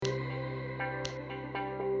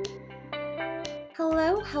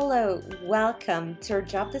Hello. Welcome to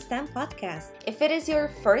Drop the STEM podcast. If it is your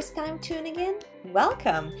first time tuning in,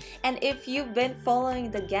 welcome. And if you've been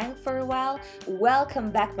following the gang for a while,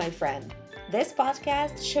 welcome back, my friend. This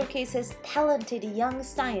podcast showcases talented young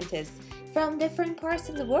scientists from different parts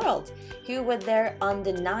of the world who, with their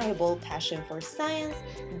undeniable passion for science,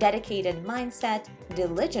 dedicated mindset,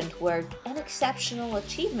 diligent work, and exceptional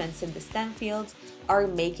achievements in the STEM fields, are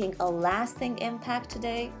making a lasting impact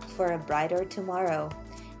today for a brighter tomorrow.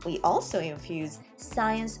 We also infuse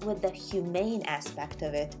science with the humane aspect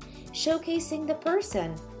of it, showcasing the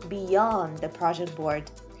person beyond the project board.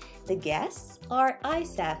 The guests are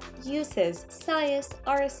ISAF, USIS, SciUS,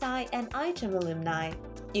 RSI, and iGEM alumni.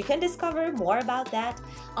 You can discover more about that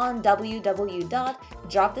on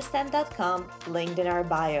www.dropthestem.com, linked in our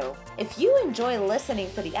bio. If you enjoy listening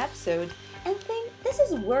to the episode and think this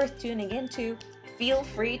is worth tuning into, feel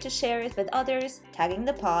free to share it with others, tagging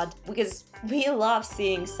the pod, because we love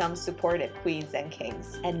seeing some supportive queens and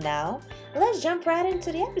kings. And now, let's jump right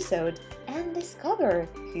into the episode and discover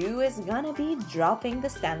who is gonna be dropping the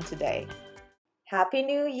STEM today. Happy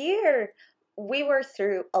New Year! We were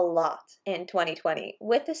through a lot in 2020,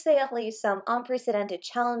 with to say at least some unprecedented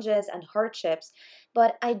challenges and hardships,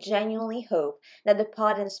 but I genuinely hope that the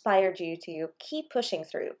pod inspired you to keep pushing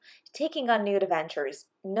through, taking on new adventures,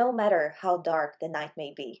 no matter how dark the night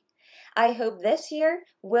may be. I hope this year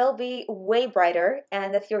will be way brighter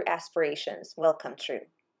and that your aspirations will come true.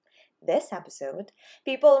 This episode,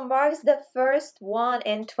 People marks the first one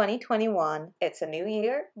in 2021. It's a new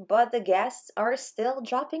year, but the guests are still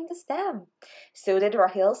dropping the STEM. So did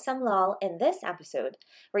Rahil Samlal in this episode,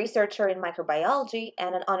 researcher in microbiology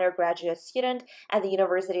and an undergraduate student at the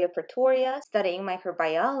University of Pretoria studying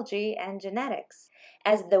microbiology and genetics.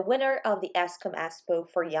 As the winner of the ESCOM ESPO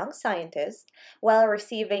for Young Scientists, while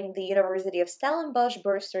receiving the University of Stellenbosch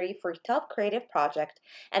bursary for Top Creative Project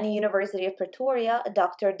and the University of Pretoria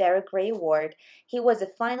Dr. Derek Gray Award, he was a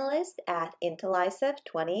finalist at IntelliSEF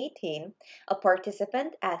 2018, a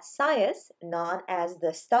participant at SciUS, known as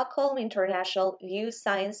the Stockholm International View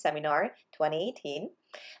Science Seminar 2018,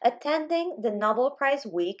 attending the Nobel Prize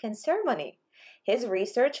Week and ceremony. His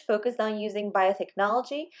research focused on using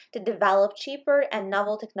biotechnology to develop cheaper and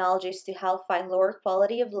novel technologies to help find lower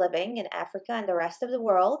quality of living in Africa and the rest of the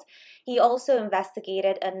world. He also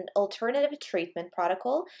investigated an alternative treatment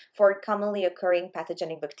protocol for commonly occurring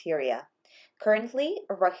pathogenic bacteria. Currently,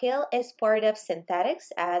 Rahil is part of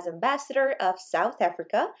Synthetics as ambassador of South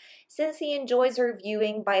Africa since he enjoys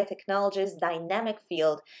reviewing biotechnology's dynamic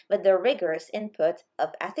field with the rigorous input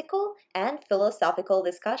of ethical and philosophical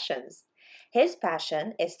discussions. His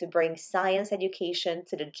passion is to bring science education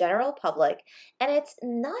to the general public, and it's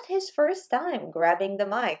not his first time grabbing the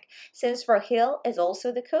mic, since Rahil is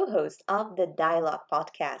also the co host of the Dialogue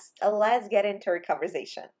podcast. Let's get into our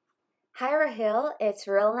conversation. Hi, Rahil. It's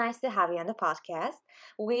real nice to have you on the podcast.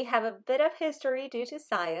 We have a bit of history due to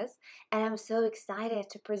SciUS, and I'm so excited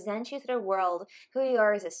to present you to the world who you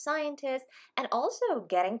are as a scientist and also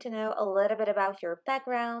getting to know a little bit about your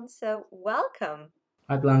background. So, welcome.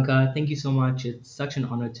 Hi, Blanca. Thank you so much. It's such an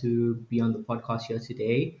honor to be on the podcast here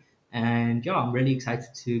today. And yeah, I'm really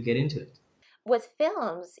excited to get into it. With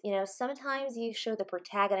films, sometimes you show the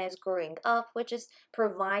protagonist growing up, which just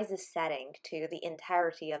provides the setting to the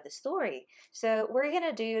entirety of the story. So, we're going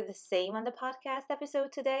to do the same on the podcast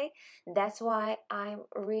episode today. That's why I'm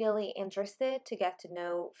really interested to get to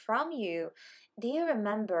know from you. Do you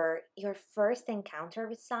remember your first encounter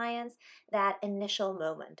with science, that initial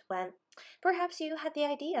moment when perhaps you had the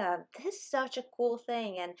idea, this is such a cool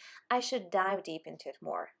thing and I should dive deep into it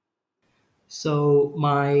more?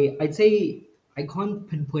 I'd say I can't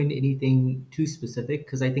pinpoint anything too specific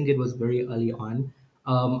because I think it was very early on.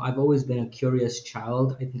 I've always been a curious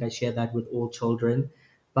child. I think I share that with all children.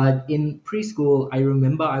 But in preschool, I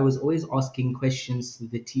remember I was always asking questions to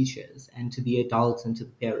the teachers and to the adults and to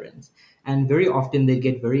the parents. And very often they'd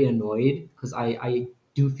get very annoyed because I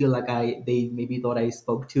do feel like they maybe thought I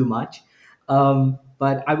spoke too much.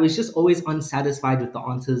 But I was just always unsatisfied with the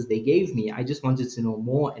answers they gave me. I just wanted to know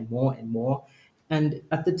more and more and more. And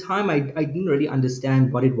at the time, I didn't really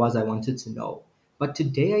understand what it was I wanted to know. But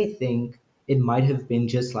today, I think it might have been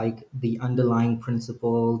just like the underlying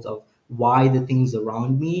principles of why the things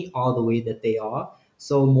around me are the way that they are.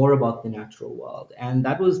 So, more about the natural world. And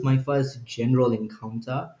that was my first general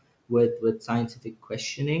encounter with scientific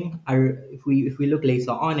questioning. If we look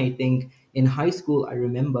later on, I think in high school, I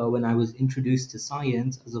remember when I was introduced to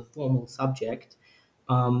science as a formal subject,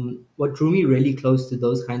 what drew me really close to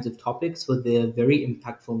those kinds of topics were the very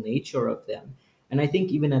impactful nature of them. And I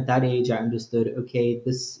think even at that age, I understood, okay,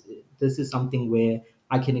 this is something where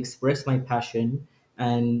I can express my passion,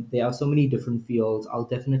 and there are so many different fields, I'll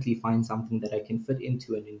definitely find something that I can fit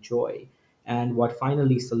into and enjoy. And what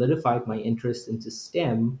finally solidified my interest into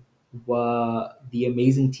STEM were the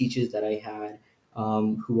amazing teachers that I had,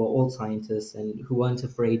 who were all scientists and who weren't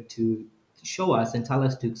afraid to show us and tell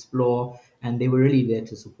us to explore, and they were really there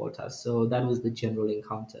to support us. So that was the general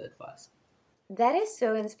encounter at first. That is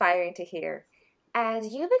so inspiring to hear. And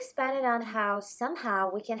you've expanded on how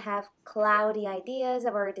somehow we can have cloudy ideas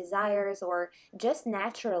of our desires or just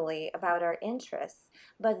naturally about our interests,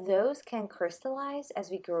 but those can crystallize as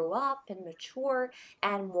we grow up and mature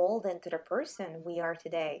and mold into the person we are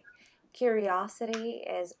today. Curiosity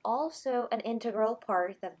is also an integral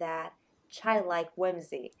part of that childlike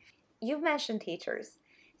whimsy. You've mentioned teachers.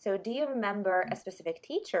 So, do you remember a specific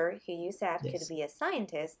teacher who you said could Yes. be a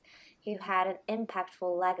scientist who had an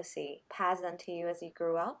impactful legacy passed on to you as you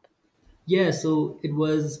grew up? Yeah, so it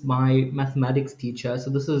was my mathematics teacher. So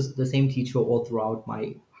this was the same teacher all throughout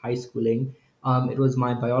my high schooling. It was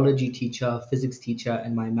my biology teacher, physics teacher,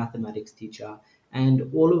 and my mathematics teacher. And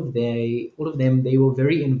all of them, they were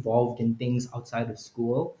very involved in things outside of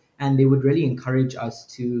school, and they would really encourage us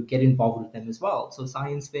to get involved with them as well. So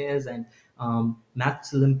science fairs and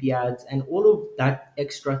maths olympiads and all of that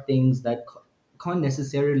extra things that can't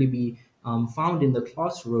necessarily be found in the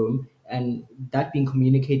classroom, and that being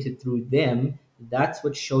communicated through them, that's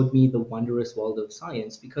what showed me the wondrous world of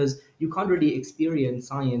science, because you can't really experience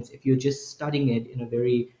science if you're just studying it in a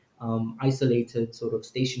very isolated sort of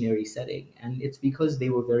stationary setting. And it's because they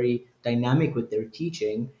were very dynamic with their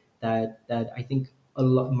teaching that I think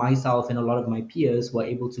myself and a lot of my peers were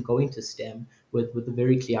able to go into STEM with a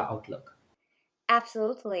very clear outlook.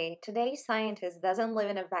 Absolutely. Today's scientist doesn't live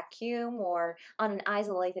in a vacuum or on an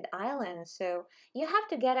isolated island, so you have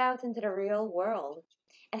to get out into the real world.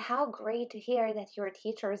 And how great to hear that your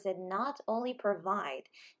teachers did not only provide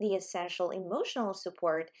the essential emotional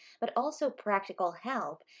support, but also practical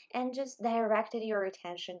help and just directed your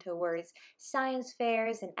attention towards science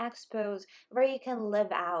fairs and expos where you can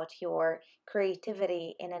live out your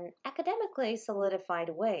creativity in an academically solidified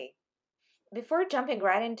way. Before jumping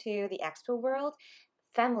right into the expo world,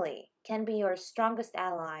 family can be your strongest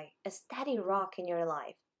ally, a steady rock in your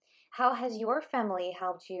life. How has your family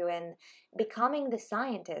helped you in becoming the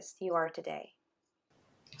scientist you are today?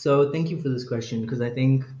 So thank you for this question, because I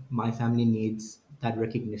think my family needs that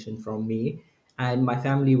recognition from me, and my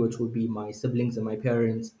family, which would be my siblings and my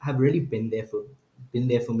parents, have really been there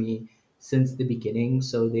for me since the beginning.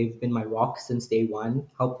 So they've been my rock since day one,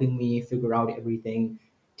 helping me figure out everything,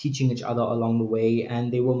 teaching each other along the way, and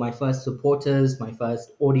they were my first supporters, my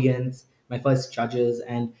first audience, my first judges.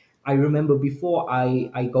 And I remember before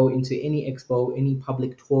I go into any expo, any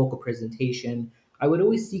public talk or presentation, I would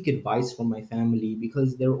always seek advice from my family,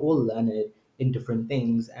 because they're all learned in different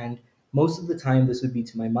things. And most of the time, this would be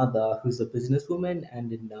to my mother, who's a businesswoman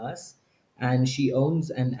and a nurse, and she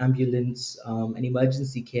owns an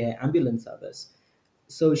emergency care ambulance service.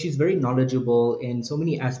 So she's very knowledgeable in so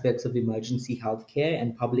many aspects of emergency healthcare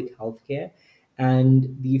and public healthcare,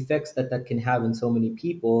 and the effects that that can have in so many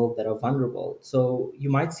people that are vulnerable. So you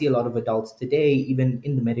might see a lot of adults today, even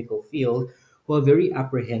in the medical field, who are very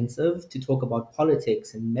apprehensive to talk about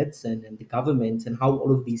politics and medicine and the government and how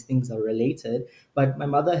all of these things are related. But my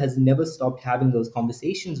mother has never stopped having those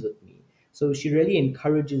conversations with me. So she really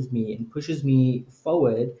encourages me and pushes me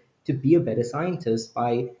forward to be a better scientist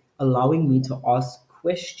by allowing me to ask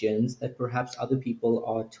questions that perhaps other people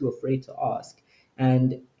are too afraid to ask.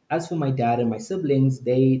 And as for my dad and my siblings,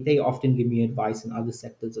 they often give me advice in other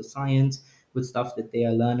sectors of science with stuff that they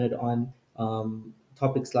are learned on.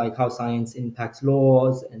 Topics like how science impacts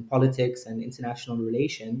laws and politics and international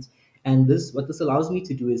relations. And what this allows me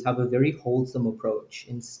to do is have a very wholesome approach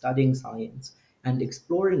in studying science and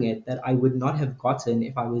exploring it that I would not have gotten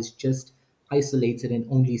if I was just isolated and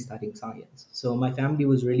only studying science. So my family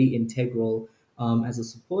was really integral as a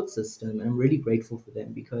support system, and I'm really grateful for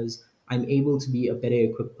them, because I'm able to be a better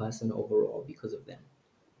equipped person overall because of them.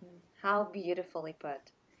 How beautifully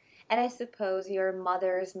put. And I suppose your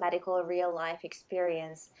mother's medical real life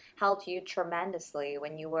experience helped you tremendously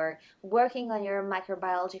when you were working on your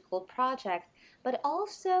microbiological project, but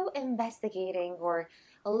also investigating or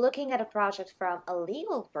looking at a project from a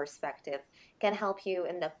legal perspective can help you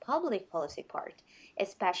in the public policy part,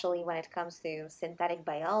 especially when it comes to synthetic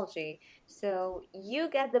biology. So you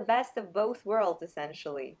get the best of both worlds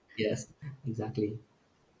essentially. Yes, exactly.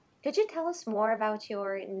 Could you tell us more about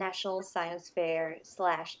your National Science Fair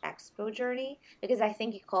slash Expo journey? Because I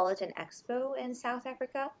think you call it an expo in South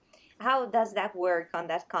Africa. How does that work on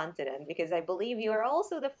that continent? Because I believe you are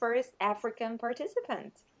also the first African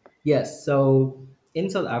participant. Yes. So in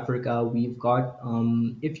South Africa, we've got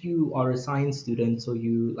if you are a science student, so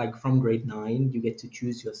you like from grade 9, you get to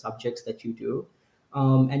choose your subjects that you do.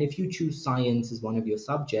 And if you choose science as one of your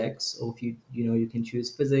subjects, or if you can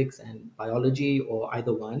choose physics and biology or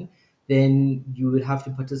either one, then you would have to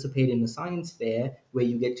participate in a science fair where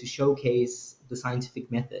you get to showcase the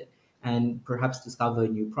scientific method and perhaps discover a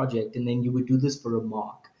new project. And then you would do this for a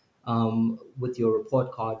mark with your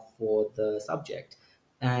report card for the subject.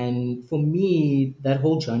 And for me, that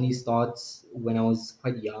whole journey starts when I was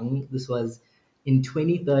quite young. This was in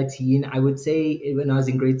 2013. I would say when I was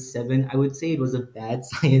in grade 7, I would say it was a bad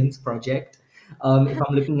science project. If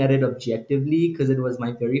I'm looking at it objectively, because it was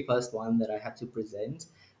my very first one that I had to present.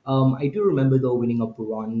 I do remember though winning a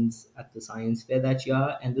bronze at the science fair that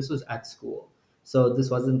year, and this was at school. So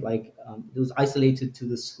this wasn't like it was isolated to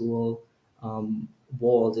the school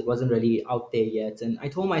walls. It wasn't really out there yet. And I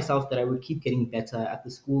told myself that I would keep getting better at the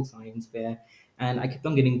school science fair. And I kept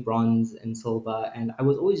on getting bronze and silver. And I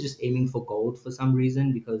was always just aiming for gold for some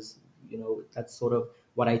reason because, that's sort of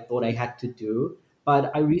what I thought I had to do.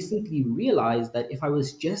 But I recently realized that if I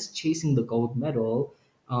was just chasing the gold medal,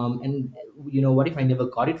 and what if I never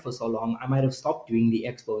got it for so long? I might have stopped doing the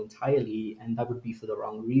expo entirely, and that would be for the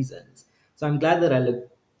wrong reasons. So I'm glad that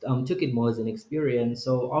took it more as an experience.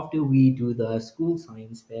 So after we do the school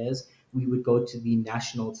science fairs, we would go to the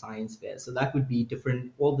national science fair. So that would be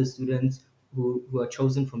different. All the students who are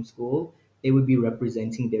chosen from school, they would be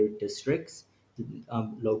representing their districts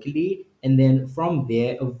locally. And then from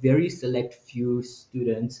there, a very select few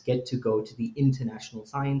students get to go to the International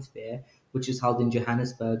Science Fair, which is held in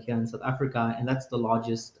Johannesburg here in South Africa. And that's the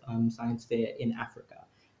largest science fair in Africa,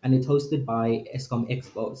 and it's hosted by ESCOM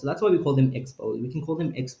Expo. So that's why we call them Expo. We can call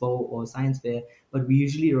them Expo or Science Fair, but we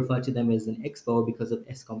usually refer to them as an Expo because of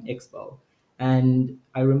ESCOM Expo. And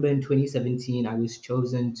I remember in 2017, I was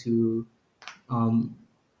chosen to um,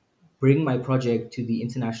 bring my project to the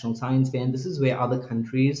International Science Fair. And this is where other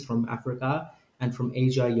countries from Africa and from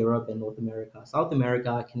Asia, Europe, and North America, South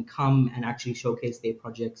America can come and actually showcase their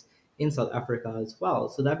projects in South Africa as well.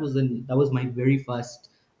 So that was my very first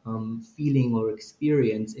feeling or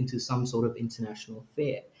experience into some sort of international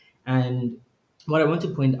fair. And what I want to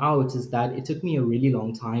point out is that it took me a really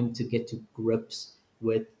long time to get to grips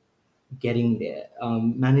with getting there,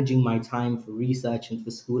 managing my time for research and for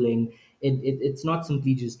schooling. It's not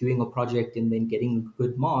simply just doing a project and then getting a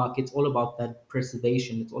good mark. It's all about that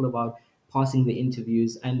preservation. It's all about passing the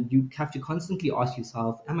interviews. And you have to constantly ask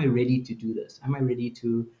yourself, am I ready to do this? Am I ready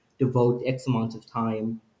to devote X amount of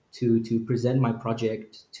time to present my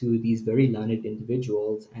project to these very learned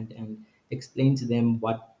individuals and explain to them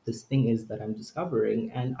what this thing is that I'm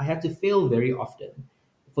discovering? And I had to fail very often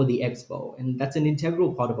for the expo, and that's an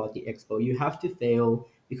integral part about the expo. You have to fail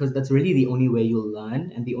because that's really the only way you'll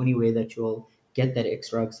learn and the only way that you'll get that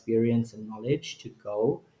extra experience and knowledge to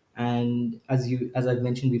go. And as I've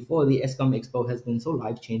mentioned before, the ESCOM Expo has been so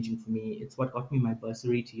life changing for me. It's what got me my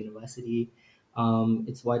bursary to university.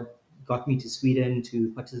 It's what got me to Sweden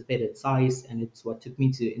to participate at SAIS, and it's what took me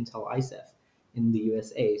to Intel ISEF in the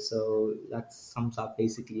USA. So that sums up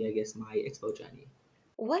basically, I guess, my expo journey.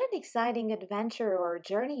 What an exciting adventure or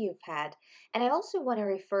journey you've had. And I also want to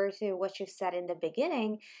refer to what you said in the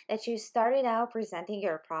beginning that you started out presenting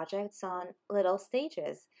your projects on little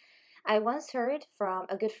stages. I once heard from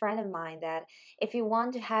a good friend of mine that if you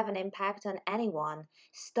want to have an impact on anyone,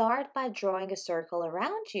 start by drawing a circle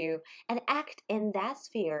around you and act in that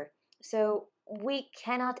sphere. So we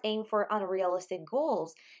cannot aim for unrealistic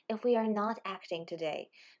goals if we are not acting today,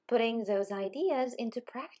 putting those ideas into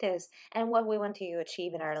practice and what we want to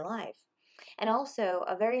achieve in our life. And also,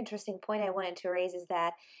 a very interesting point I wanted to raise is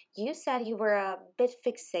that you said you were a bit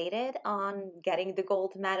fixated on getting the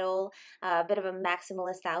gold medal, a bit of a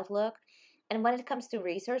maximalist outlook. And when it comes to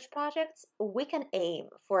research projects, we can aim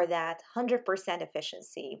for that 100%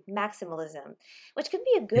 efficiency, maximalism, which can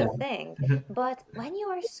be a Yeah. good thing. But when you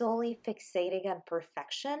are solely fixating on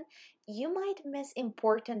perfection, you might miss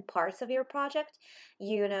important parts of your project,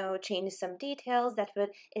 change some details that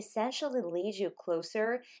would essentially lead you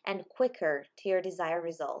closer and quicker to your desired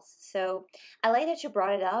results. So I like that you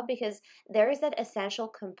brought it up because there is that essential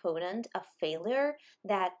component of failure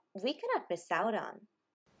that we cannot miss out on.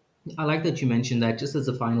 I like that you mentioned that just as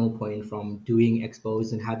a final point from doing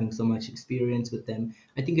expos and having so much experience with them.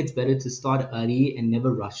 I think it's better to start early and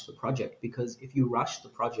never rush the project, because if you rush the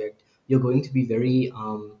project, you're going to be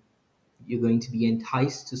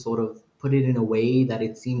enticed to sort of put it in a way that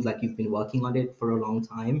it seems like you've been working on it for a long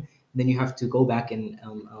time. Then you have to go back and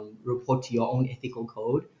report to your own ethical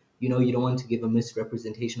code. You don't want to give a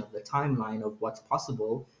misrepresentation of the timeline of what's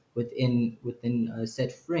possible within a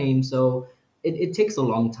set frame. So it takes a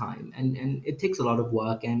long time, and it takes a lot of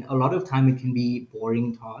work, and a lot of time it can be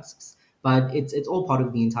boring tasks, but it's all part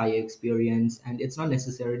of the entire experience, and it's not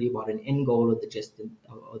necessarily about an end goal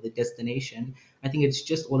or the destination. I think it's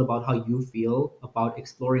just all about how you feel about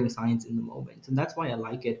exploring science in the moment, and that's why I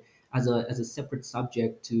like it as a separate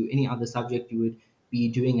subject to any other subject you would be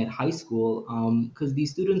doing at high school, because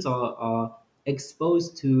these students are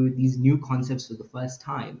exposed to these new concepts for the first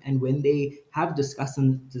time, and when they have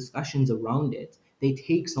discussions around it, they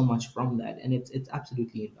take so much from that, and it's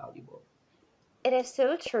absolutely invaluable. It is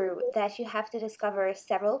so true that you have to discover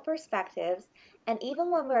several perspectives, and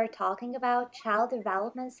even when we're talking about child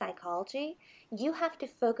development psychology, you have to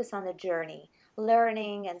focus on the journey,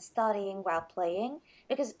 learning and studying while playing,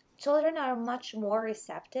 because children are much more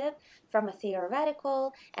receptive from a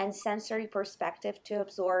theoretical and sensory perspective to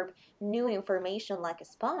absorb new information like a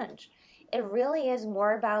sponge. It really is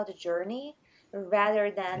more about the journey rather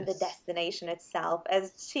than the Yes. destination itself,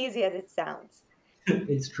 as cheesy as it sounds.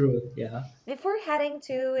 It's true, yeah. Before heading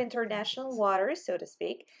to international waters, so to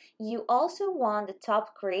speak, you also won the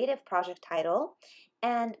top creative project title,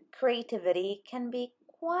 and creativity can be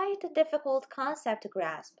quite a difficult concept to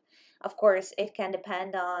grasp. Of course, it can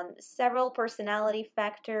depend on several personality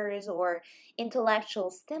factors or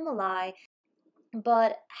intellectual stimuli,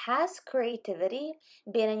 but has creativity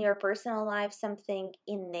been in your personal life something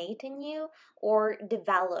innate in you or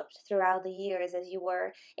developed throughout the years as you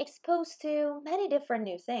were exposed to many different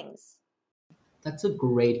new things? That's a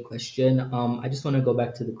great question. I just want to go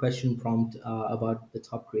back to the question prompt about the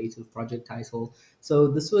top creative project title. So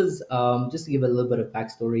this was, just to give a little bit of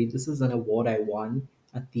backstory. This is an award I won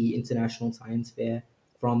at the International Science Fair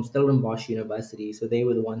from Stellenbosch University. So they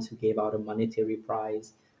were the ones who gave out a monetary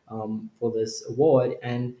prize for this award,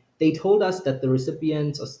 and they told us that the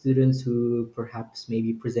recipients are students who perhaps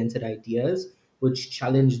maybe presented ideas which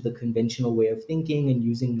challenged the conventional way of thinking and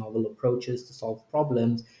using novel approaches to solve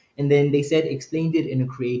problems, and then they said explained it in a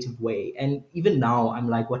creative way. And even now I'm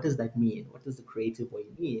like, what does that mean? What does the creative way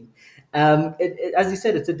mean? As you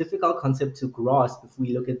said, it's a difficult concept to grasp if we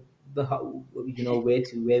look at the how,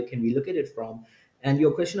 where can we look at it from. And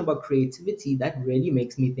your question about creativity, that really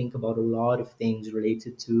makes me think about a lot of things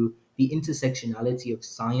related to the intersectionality of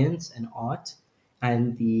science and art,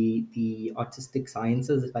 and the artistic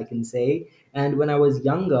sciences, if I can say. And when I was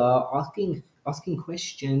younger, asking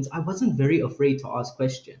questions, I wasn't very afraid to ask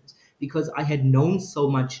questions because I had known so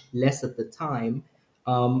much less at the time.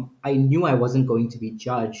 I knew I wasn't going to be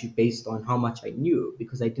judged based on how much I knew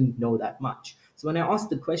because I didn't know that much. So when I asked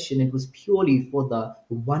the question, it was purely for the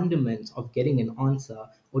wonderment of getting an answer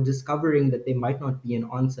or discovering that there might not be an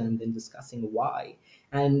answer and then discussing why.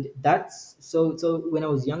 And that's so when I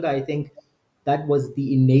was younger, I think that was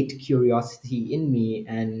the innate curiosity in me,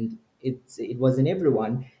 and it was in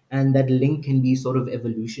everyone, and that link can be sort of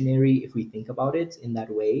evolutionary if we think about it in that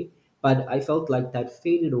way. But I felt like that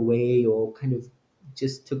faded away, or kind of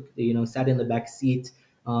just took, sat in the back seat,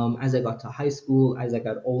 as I got to high school, as I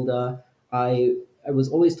got older. I was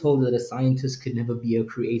always told that a scientist could never be a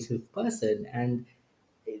creative person, and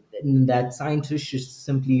that scientists should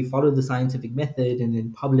simply follow the scientific method and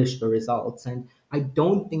then publish the results. And I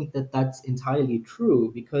don't think that that's entirely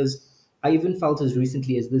true, because I even felt as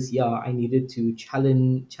recently as this year I needed to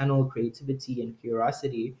channel creativity and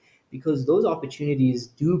curiosity, because those opportunities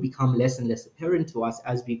do become less and less apparent to us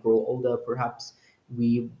as we grow older. Perhaps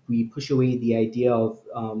we push away the idea of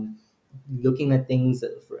looking at things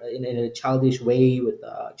in a childish way, with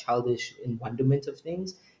a childish wonderment of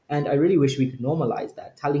things. And I really wish we could normalize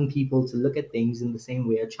that, telling people to look at things in the same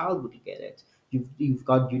way a child would get it.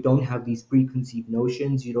 You don't have these preconceived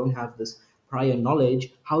notions, you don't have this prior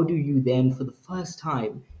knowledge. How do you then, for the first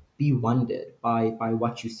time, be wondered by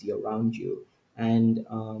what you see around you? And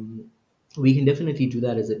we can definitely do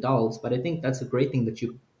that as adults, but I think that's a great thing that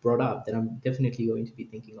you brought up that I'm definitely going to be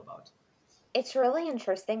thinking about. It's really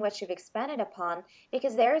interesting what you've expanded upon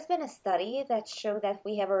because there has been a study that showed that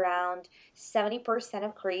we have around 70%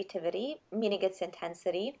 of creativity, meaning its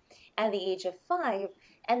intensity, at the age of 5,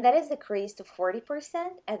 and that is decreased to 40%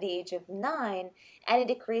 at the age of 9, and it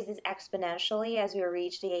decreases exponentially as we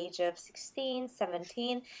reach the age of 16,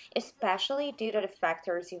 17, especially due to the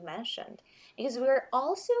factors you mentioned. Because we're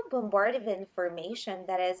also bombarded with information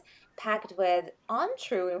that is packed with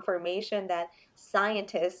untrue information that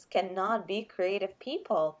scientists cannot be creative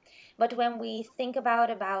people. But when we think about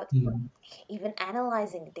Hmm. even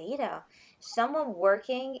analyzing data, someone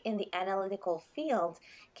working in the analytical field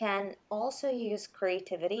can also use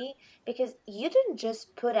creativity because you didn't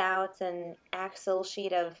just put out an Excel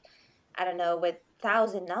sheet of, I don't know, with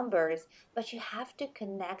thousand numbers, but you have to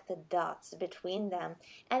connect the dots between them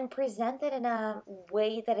and present it in a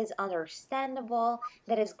way that is understandable,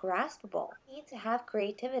 that is graspable. You need to have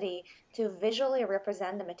creativity to visually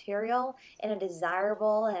represent the material in a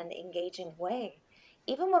desirable and engaging way.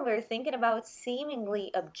 Even when we're thinking about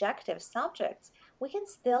seemingly objective subjects, we can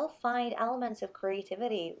still find elements of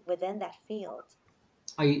creativity within that field.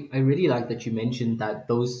 I really like that you mentioned that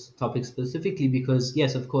those topics specifically because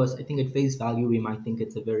yes, of course, I think at face value we might think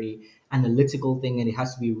it's a very analytical thing and it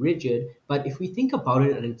has to be rigid. But if we think about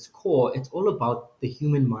it at its core, it's all about the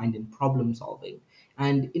human mind and problem solving.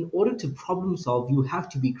 And in order to problem solve, you have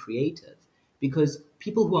to be creative because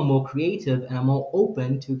people who are more creative and are more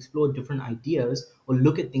open to explore different ideas or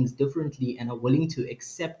look at things differently and are willing to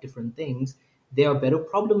accept different things, they are better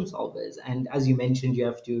problem solvers. And as you mentioned, you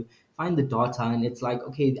have to find the data, and it's like,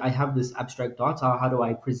 okay, I have this abstract data. How do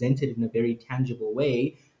I present it in a very tangible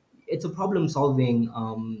way? It's a it's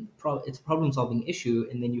a problem solving issue,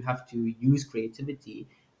 and then you have to use creativity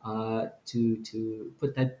to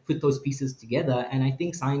put those pieces together. And I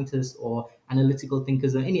think scientists or analytical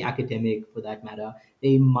thinkers or any academic for that matter,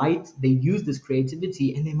 they use this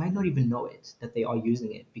creativity and they might not even know it that they are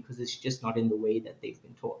using it because it's just not in the way that they've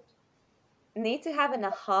been taught. Need to have an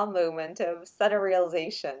aha moment of sudden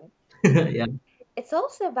realization. Yeah. It's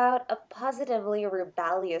also about a positively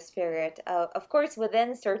rebellious spirit, of course,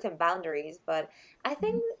 within certain boundaries, but I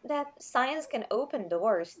think that science can open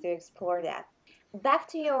doors to explore that. Back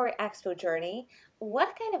to your expo journey,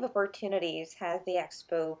 what kind of opportunities has the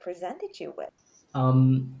expo presented you with?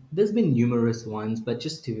 There's been numerous ones, but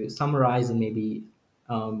just to summarize and maybe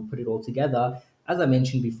put it all together, as I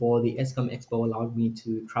mentioned before, the ESCOM Expo allowed me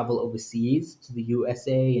to travel overseas to the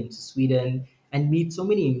USA and to Sweden and meet so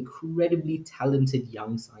many incredibly talented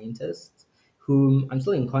young scientists whom I'm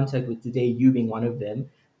still in contact with today, you being one of them,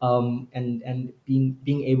 and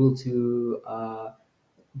being able to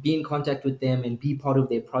be in contact with them and be part of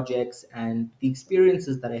their projects and the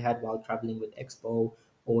experiences that I had while traveling with Expo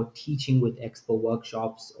or teaching with Expo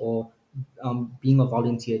workshops or being a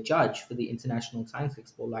volunteer judge for the International Science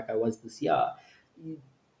Expo like I was this year.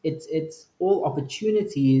 It's all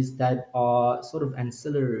opportunities that are sort of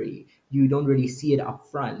ancillary. You don't really see it up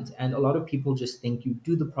front, and a lot of people just think you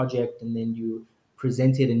do the project and then you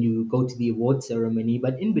present it and you go to the award ceremony.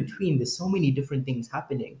 But in between, there's so many different things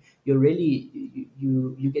happening. You're really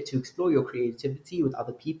you get to explore your creativity with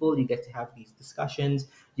other people. You get to have these discussions.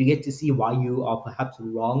 You get to see why you are perhaps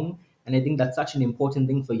wrong. And I think that's such an important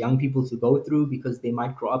thing for young people to go through because they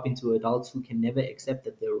might grow up into adults who can never accept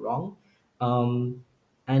that they're wrong. Um,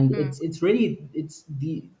 and it's really it's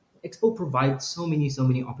the expo provides so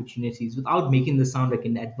many opportunities without making this sound like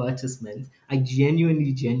an advertisement. I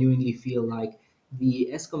genuinely feel like the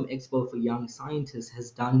ESCOM Expo for Young Scientists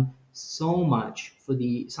has done so much for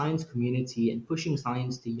the science community and pushing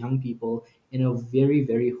science to young people in a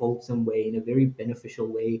very wholesome way, in a very beneficial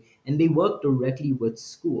way. And they work directly with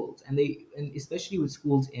schools, and especially with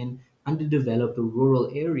schools in underdeveloped or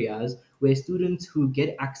rural areas where students who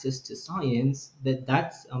get access to science,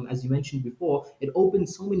 that's as you mentioned before, it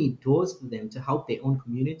opens so many doors for them to help their own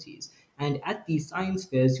communities. And at these science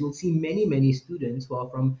fairs, you'll see many students who are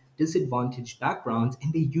from disadvantaged backgrounds,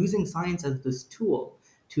 and they're using science as this tool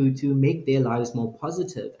to make their lives more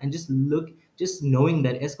positive. And just knowing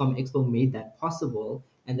that ESCOM Expo made that possible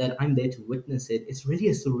and that I'm there to witness it, it's really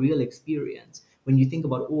a surreal experience when you think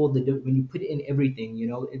about when you put in everything,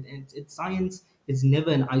 it's science is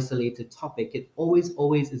never an isolated topic. It always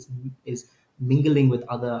is mingling with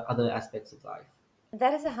other aspects of life.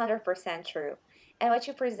 That is 100% true. And what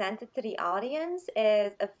you presented to the audience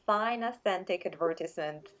is a fine, authentic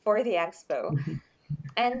advertisement for the expo.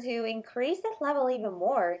 And to increase that level even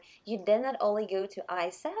more, you did not only go to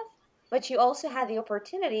ISEF, but you also had the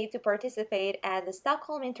opportunity to participate at the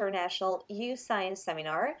Stockholm International Youth Science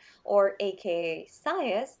Seminar, or aka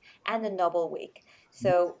SciS, and the Nobel Week.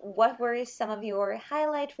 So, what were some of your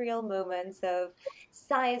highlight reel moments of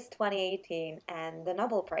SciS 2018 and the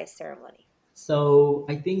Nobel Prize ceremony? So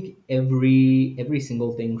I think every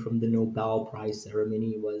single thing from the Nobel Prize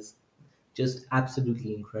ceremony was just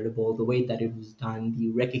absolutely incredible. The way that it was done, the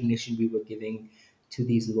recognition we were giving to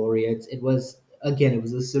these laureates, it was a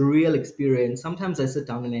surreal experience. Sometimes I sit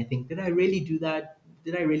down and I think, did I really do that?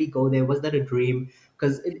 Did I really go there? Was that a dream?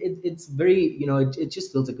 Because it's very, it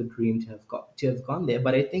just feels like a dream to have gone there.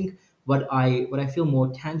 But I think what I feel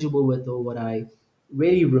more tangible with, or what I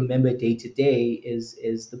really remember day to day,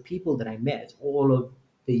 is the people that I met, all of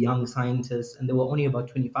the young scientists, and there were only about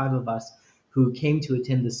 25 of us who came to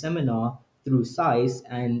attend the seminar through SAIS,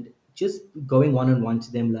 and just going one on one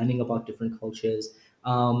to them, learning about different cultures.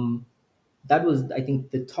 that was, I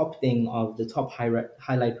think, the top thing of the top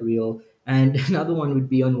highlight reel. And another one would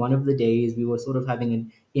be on one of the days we were sort of having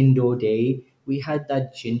an indoor day. We had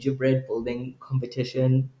that gingerbread building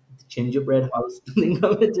competition, the gingerbread house building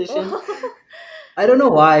competition. I don't know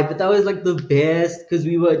why, but that was like the best because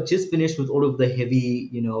we were just finished with all of the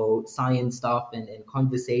heavy, science stuff and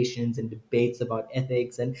conversations and debates about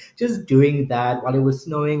ethics, and just doing that while it was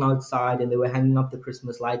snowing outside and they were hanging up the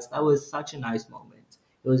Christmas lights. That was such a nice moment.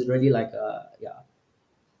 It was really like yeah,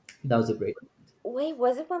 that was a great. Wait,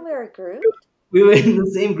 was it when we were grouped? We were in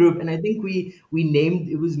the same group, and I think we named,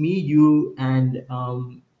 it was me, you, and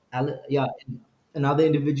yeah, another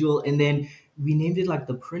individual, and then we named it like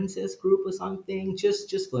the princess group or something, just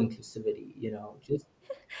for inclusivity, just.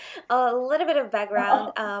 A little bit of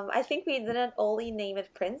background. I think we didn't only name it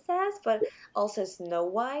Princess, but also Snow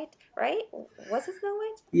White, right? Was it Snow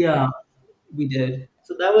White? Yeah, we did.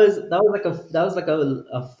 So that was like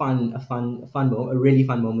a really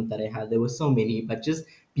fun moment that I had. There were so many, but just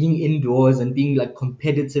being indoors and being like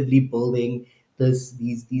competitively building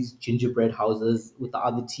these gingerbread houses with the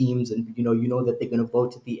other teams, and you know that they're gonna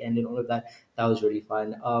vote at the end and all of that. That was really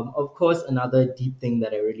fun. Of course, another deep thing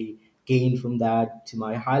that I really gained from that to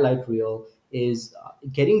my highlight reel is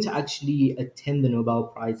getting to actually attend the Nobel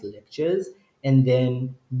Prize lectures and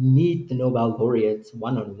then meet the Nobel laureates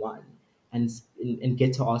one on one and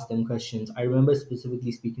get to ask them questions. I remember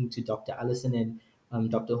specifically speaking to Dr. Allison and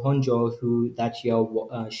Dr. Honjo, who that year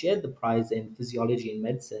shared the prize in physiology and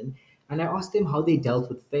medicine. And I asked them how they dealt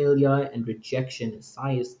with failure and rejection as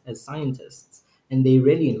scientists. And they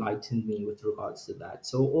really enlightened me with regards to that.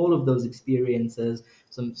 So all of those experiences,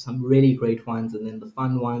 some really great ones, and then the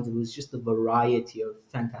fun ones. It was just a variety of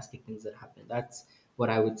fantastic things that happened. That's what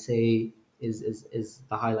I would say is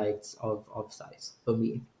the highlights of size for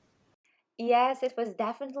me. Yes, it was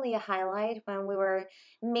definitely a highlight when we were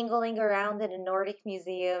mingling around in the Nordic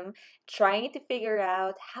Museum, trying to figure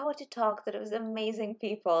out how to talk to those amazing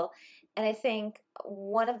people. And I think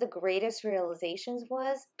one of the greatest realizations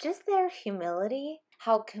was just their humility,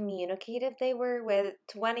 how communicative they were with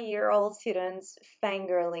 20-year-old students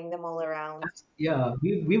fangirling them all around. Yeah,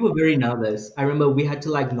 we were very nervous. I remember we had to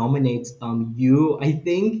like nominate you. I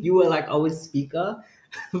think you were like our speaker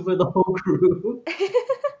for the whole group.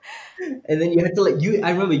 And then you had to like you I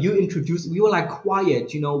remember you introduced, we were like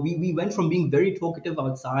quiet, we went from being very talkative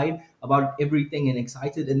outside about everything and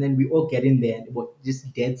excited, and then we all get in there and were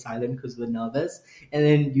just dead silent because we're nervous. And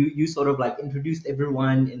then you sort of like introduced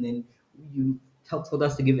everyone, and then you told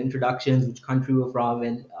us to give introductions, which country we're from,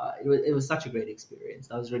 and it was such a great experience.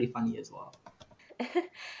 That was really funny as well.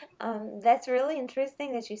 That's really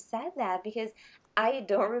interesting that you said that because I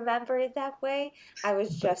don't remember it that way. I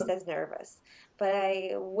was just as nervous. But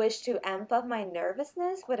I wish to amp up my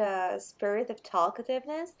nervousness with a spirit of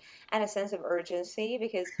talkativeness and a sense of urgency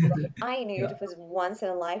because I knew Yeah. it was once in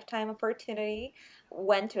a lifetime opportunity.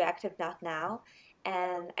 When to act if not now?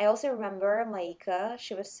 And I also remember Maika,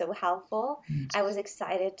 she was so helpful. I was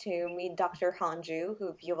excited to meet Dr. Hanju,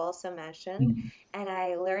 who you've also mentioned, Mm. and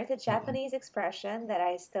I learned a Yeah. Japanese expression that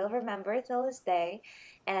I still remember till this day.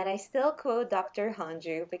 And I still quote Dr.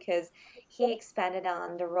 Hanju because he expanded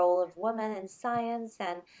on the role of women in science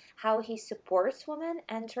and how he supports women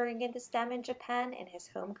entering into STEM in Japan in his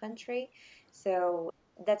home country. So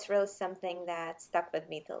that's really something that stuck with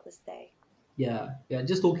me till this day. Yeah, yeah.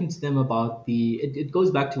 Just talking to them about it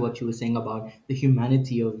goes back to what you were saying about the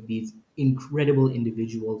humanity of these incredible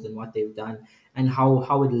individuals and what they've done, and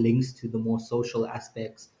how it links to the more social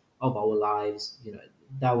aspects of our lives.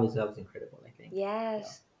 That was incredible, I think.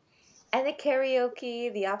 Yes. And the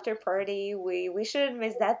karaoke, the after party, we shouldn't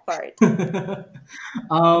miss that part. Yeah.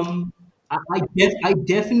 I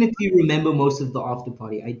definitely remember most of the after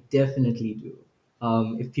party. I definitely do.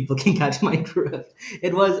 If people can catch my drift,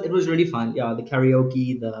 it was really fun. Yeah, the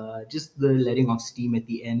karaoke, the letting off steam at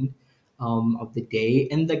the end of the day,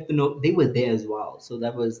 and like they were there as well. So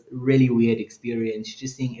that was really weird experience.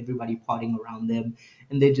 Just seeing everybody partying around them,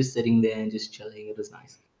 and they're just sitting there and just chilling. It was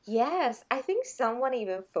nice. Yes, I think someone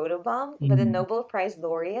even photobombed with a Mm. Nobel Prize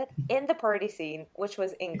laureate in the party scene, which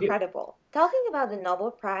was incredible. Talking about the Nobel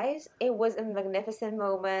Prize, it was a magnificent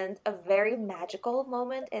moment, a very magical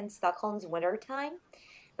moment in Stockholm's wintertime.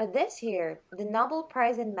 But this year, the Nobel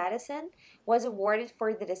Prize in Medicine was awarded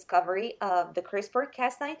for the discovery of the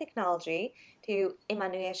CRISPR-Cas9 technology to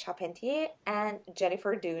Emmanuel Charpentier and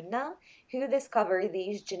Jennifer Doudna, who discovered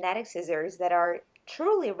these genetic scissors that are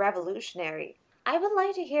truly revolutionary. I would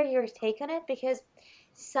like to hear your take on it because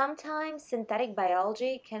sometimes synthetic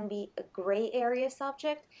biology can be a gray area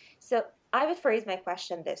subject. So I would phrase my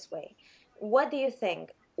question this way. What do you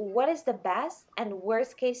think? what is the best and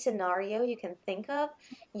worst case scenario you can think of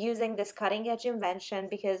using this cutting edge invention?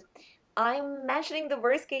 Because I'm mentioning the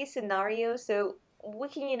worst case scenario so we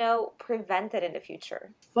can, prevent it in the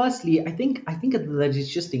future. Firstly, I think that it's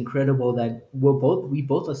just incredible that we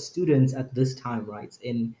both are students at this time, right?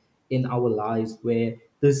 In our lives, where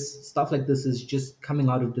this stuff like this is just coming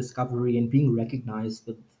out of discovery and being recognized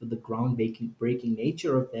for the groundbreaking breaking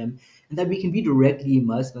nature of them, and that we can be directly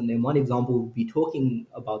immersed in them. One example would be talking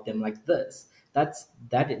about them like this. That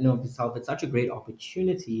in and of itself, it's such a great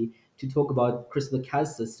opportunity to talk about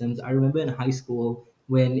CRISPR-Cas systems. I remember in high school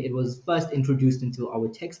when it was first introduced into our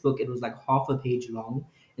textbook, it was like half a page long,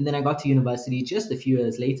 and then I got to university just a few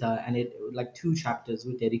years later, and it like two chapters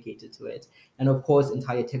were dedicated to it. And of course,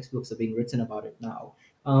 entire textbooks are being written about it now.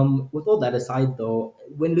 With all that aside, though,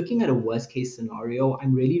 when looking at a worst case scenario,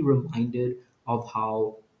 I'm really reminded of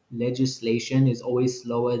how legislation is always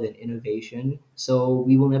slower than innovation. So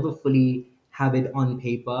we will never fully have it on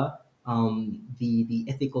paper, the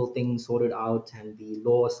ethical thing sorted out and the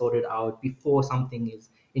law sorted out before something is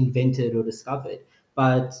invented or discovered.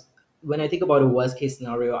 But when I think about a worst case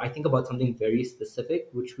scenario, I think about something very specific,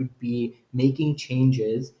 which would be making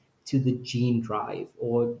changes to the gene drive,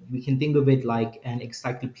 or we can think of it like an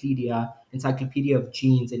encyclopedia of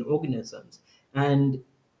genes in organisms. And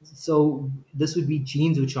so this would be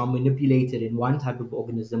genes which are manipulated in one type of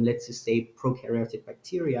organism, let's just say prokaryotic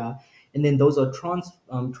bacteria, and then those are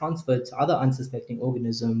transferred to other unsuspecting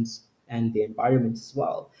organisms and the environment as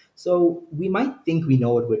well. So we might think we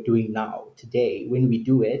know what we're doing now, today, when we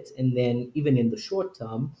do it, and then even in the short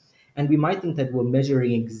term, and we might think that we're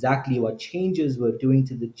measuring exactly what changes we're doing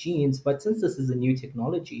to the genes. But since this is a new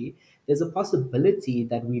technology, there's a possibility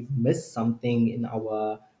that we've missed something in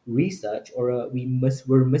our research, or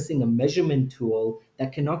we're missing a measurement tool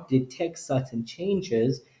that cannot detect certain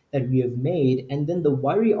changes that we have made. And then the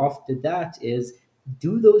worry after that is,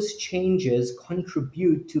 do those changes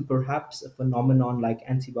contribute to perhaps a phenomenon like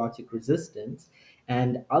antibiotic resistance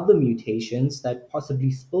and other mutations that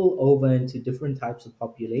possibly spill over into different types of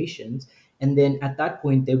populations? And then at that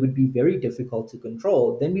point, they would be very difficult to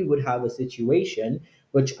control. Then we would have a situation,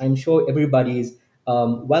 which I'm sure everybody's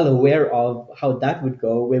well aware of how that would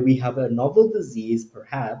go, where we have a novel disease,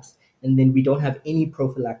 perhaps, and then we don't have any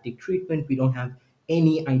prophylactic treatment. We don't have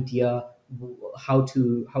any idea how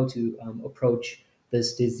to approach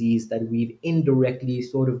this disease that we've indirectly,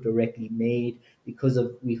 sort of directly made because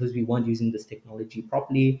we weren't using this technology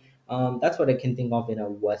properly. That's what I can think of in a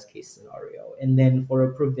worst case scenario. And then for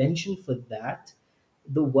a prevention for that,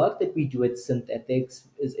 the work that we do at Synthetics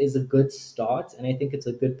is a good start, and I think it's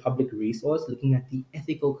a good public resource looking at the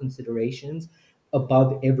ethical considerations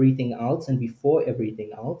above everything else and before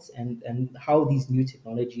everything else, and how these new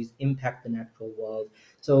technologies impact the natural world.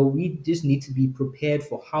 So we just need to be prepared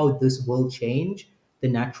for how this will change the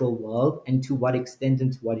natural world and to what extent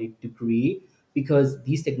and to what degree, because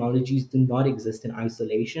these technologies do not exist in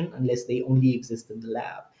isolation unless they only exist in the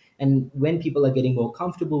lab. And when people are getting more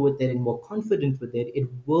comfortable with it and more confident with it, it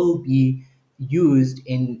will be used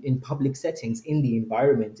in public settings, in the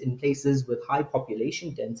environment, in places with high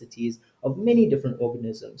population densities of many different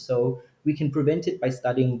organisms. So we can prevent it by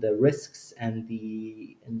studying the risks and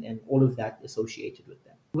all of that associated with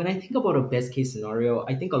them. When I think about a best case scenario,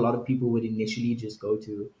 I think a lot of people would initially just go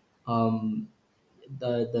to um,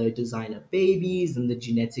 the design of babies and the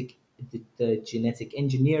genetic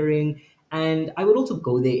engineering. And I would also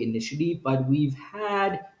go there initially, but we've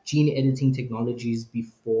had gene editing technologies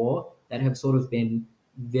before that have sort of been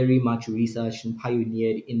very much researched and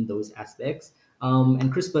pioneered in those aspects.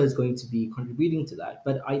 And CRISPR is going to be contributing to that.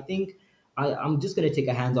 But I think I'm just going to take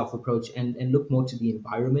a hands-off approach and look more to the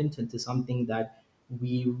environment and to something that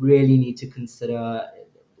we really need to consider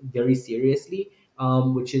very seriously,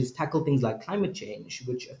 which is tackle things like climate change,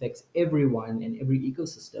 which affects everyone and every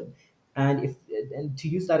ecosystem. And if and to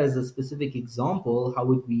use that as a specific example, how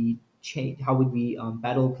would we change? How would we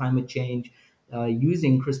battle climate change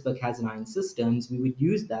using CRISPR-Cas9 systems? We would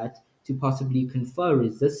use that to possibly confer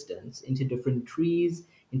resistance into different trees,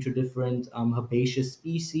 into different herbaceous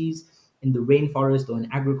species in the rainforest or in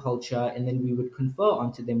agriculture, and then we would confer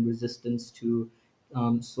onto them resistance to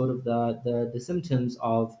sort of the symptoms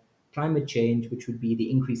of climate change, which would be the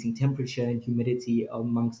increasing temperature and humidity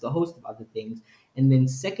amongst a host of other things. And then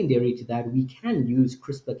secondary to that, we can use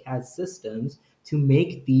CRISPR-Cas systems to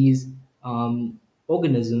make these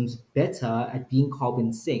organisms better at being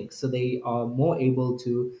carbon sinks. So they are more able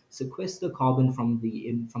to sequester carbon from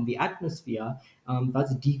the atmosphere,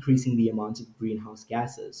 thus decreasing the amount of greenhouse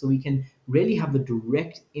gases. So we can really have a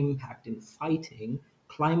direct impact in fighting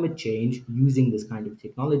climate change using this kind of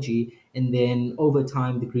technology, and then over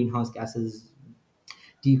time the greenhouse gases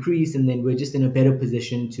decrease, and then we're just in a better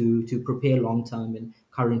position to prepare long term and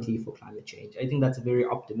currently for climate change. I think that's a very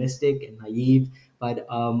optimistic and naive, but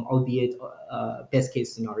albeit best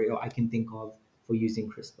case scenario I can think of for using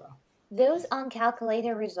CRISPR. Those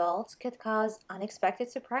uncalculated results could cause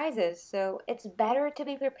unexpected surprises, so it's better to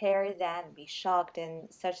be prepared than be shocked in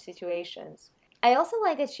such situations. I also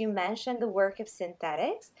like that you mentioned the work of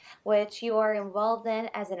synthetics, which you are involved in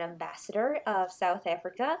as an ambassador of South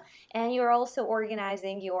Africa, and you're also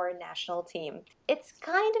organizing your national team. It's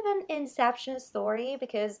kind of an inception story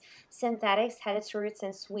because synthetics had its roots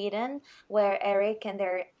in Sweden, where Eric and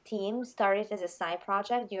their team started as a side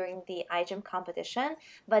project during the iGEM competition,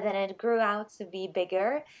 but then it grew out to be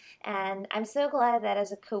bigger. And I'm so glad that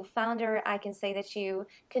as a co founder, I can say that you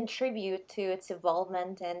contribute to its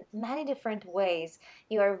involvement in many different ways.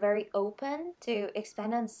 You are very open to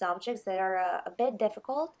expand on subjects that are a bit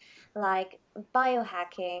difficult, like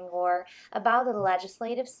biohacking or about the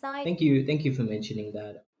legislative side. Thank you for mentioning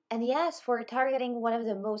that. And yes, for targeting one of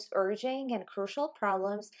the most urgent and crucial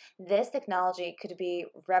problems, this technology could be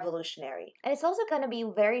revolutionary. And it's also going to be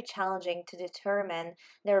very challenging to determine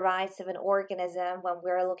the rights of an organism when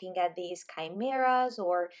we're looking at these chimeras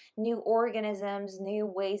or new organisms, new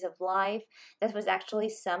ways of life. That was actually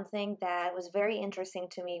something that was very interesting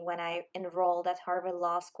to me when I enrolled at Harvard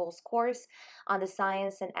Law School's course on the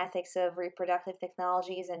science and ethics of reproductive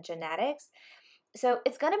technologies and genetics. So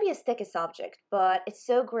it's going to be a sticky subject, but it's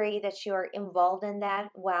so great that you're involved in that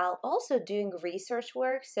while also doing research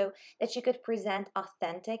work so that you could present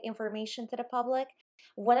authentic information to the public.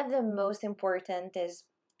 One of the most important is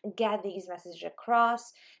get these messages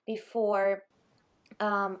across before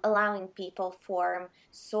allowing people form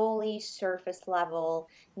solely surface level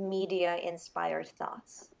media inspired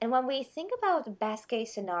thoughts. And when we think about best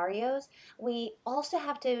case scenarios, we also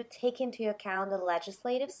have to take into account the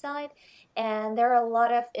legislative side. And there are a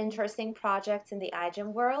lot of interesting projects in the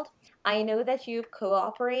iGEM world. I know that you've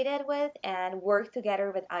cooperated with and worked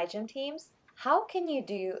together with iGEM teams. How can you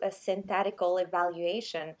do a synthetical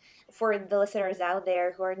evaluation for the listeners out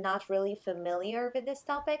there who are not really familiar with this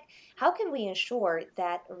topic? How can we ensure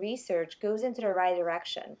that research goes into the right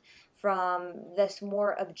direction from this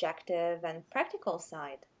more objective and practical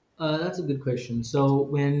side? That's a good question. So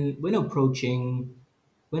when approaching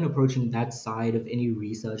that side of any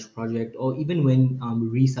research project, or even when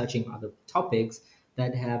researching other topics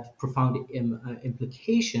that have profound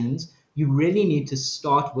implications, you really need to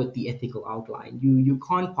start with the ethical outline. You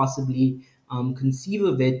can't possibly conceive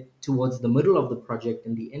of it towards the middle of the project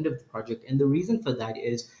and the end of the project. And the reason for that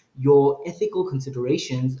is your ethical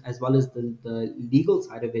considerations, as well as the legal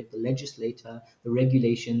side of it, the legislator, the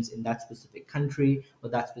regulations in that specific country or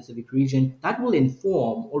that specific region, that will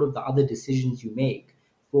inform all of the other decisions you make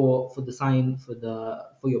for the sign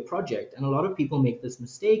for your project. And a lot of people make this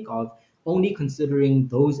mistake of only considering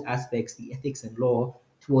those aspects, the ethics and law,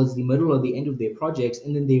 towards the middle or the end of their projects,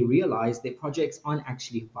 and then they realize their projects aren't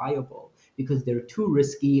actually viable because they're too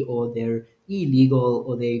risky, or they're illegal,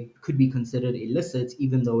 or they could be considered illicit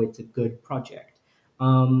even though it's a good project.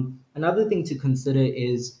 Another thing to consider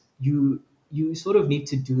is you sort of need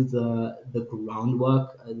to do the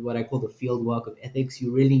groundwork, what I call the field work of ethics.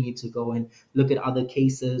 You really need to go and look at other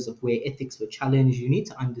cases of where ethics were challenged. You need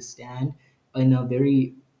to understand in a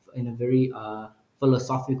very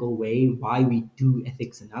philosophical way why we do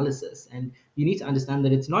ethics analysis, and you need to understand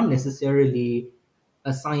that it's not necessarily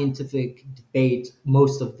a scientific debate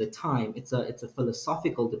most of the time. It's a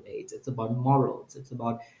philosophical debate. It's about morals. It's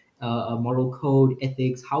about a moral code,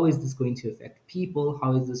 ethics. How is this going to affect people?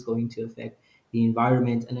 How is this going to affect the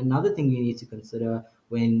environment? And another thing you need to consider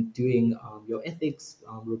when doing your ethics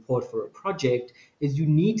report for a project is you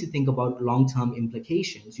need to think about long-term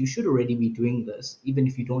implications. You should already be doing this, even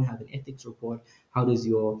if you don't have an ethics report. How does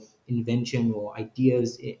your invention or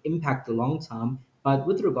ideas impact the long term? But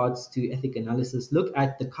with regards to ethic analysis, look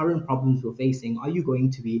at the current problems we're facing. Are you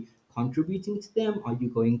going to be contributing to them? Are you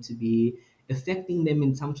going to be affecting them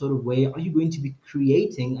in some sort of way? Are you going to be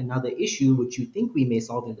creating another issue which you think we may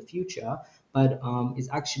solve in the future, but is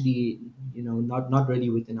actually not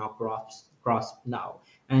really within our grasp now?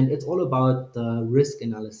 And it's all about the risk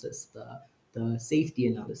analysis, the safety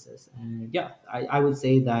analysis. And yeah, I would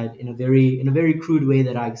say that in a very crude way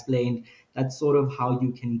that I explained, that's sort of how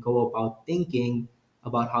you can go about thinking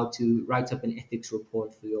about how to write up an ethics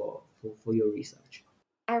report for your research.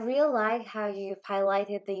 I really like how you've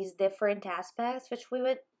highlighted these different aspects, which we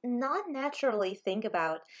would not naturally think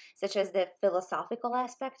about, such as the philosophical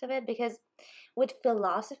aspect of it, because with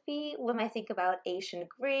philosophy, we might think about ancient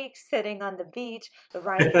Greeks sitting on the beach,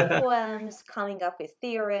 writing poems, coming up with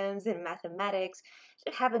theorems in mathematics,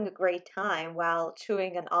 just having a great time while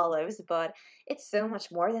chewing on olives, but it's so much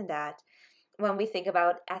more than that. When we think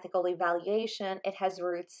about ethical evaluation, it has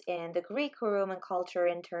roots in the Greek Roman culture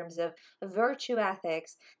in terms of virtue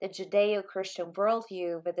ethics, the Judeo Christian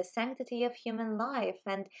worldview with the sanctity of human life.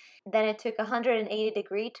 And then it took a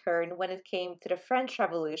 180-degree turn when it came to the French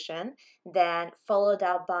Revolution, then followed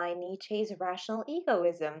up by Nietzsche's rational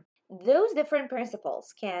egoism. Those different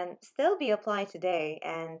principles can still be applied today,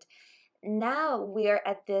 and now we are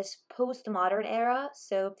at this postmodern era.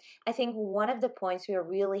 So I think one of the points we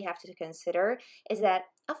really have to consider is that,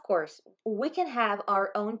 of course, we can have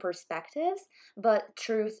our own perspectives, but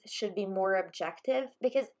truth should be more objective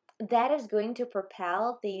because that is going to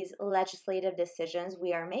propel these legislative decisions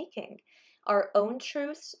we are making. Our own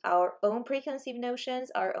truths, our own preconceived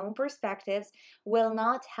notions, our own perspectives will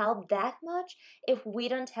not help that much if we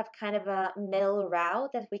don't have kind of a middle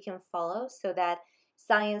route that we can follow so that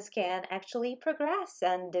science can actually progress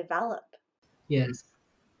and develop. Yes,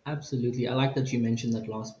 absolutely. I like that you mentioned that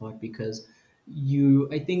last part because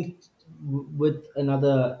I think, with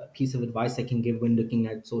another piece of advice I can give when looking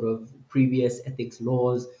at sort of previous ethics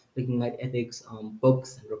laws, looking at ethics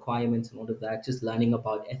books and requirements and all of that, just learning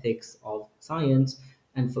about ethics of science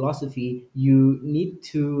and philosophy, you need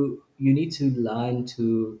to learn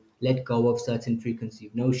to let go of certain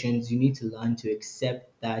preconceived notions. You need to learn to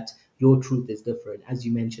accept that your truth is different. As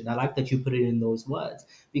you mentioned, I like that you put it in those words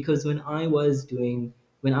because when I was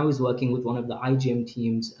working with one of the IGM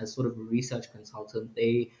teams as sort of a research consultant,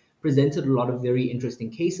 they presented a lot of very interesting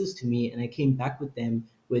cases to me, and I came back with them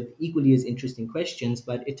with equally as interesting questions.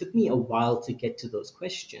 But it took me a while to get to those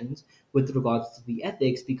questions with regards to the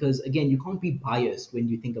ethics, because again, you can't be biased when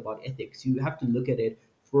you think about ethics. You have to look at it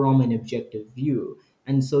from an objective view.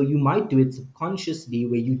 And so you might do it subconsciously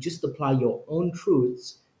where you just apply your own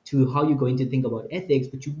truths to how you're going to think about ethics,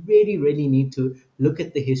 but you really, really need to look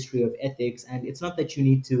at the history of ethics. And it's not that you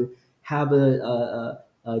need to have a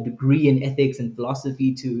degree in ethics and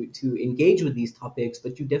philosophy to engage with these topics,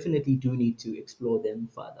 but you definitely do need to explore them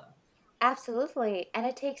further. Absolutely. And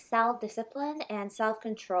it takes self discipline and self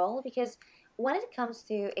control because when it comes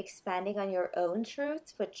to expanding on your own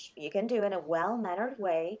truths, which you can do in a well mannered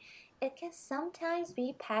way, it can sometimes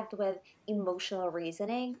be packed with emotional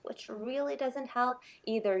reasoning, which really doesn't help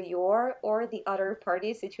either your or the other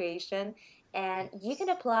party's situation. And you can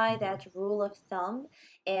apply that rule of thumb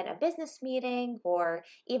in a business meeting or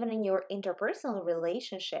even in your interpersonal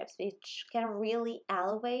relationships, which can really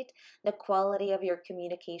elevate the quality of your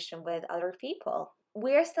communication with other people.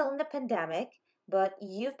 We're still in the pandemic, but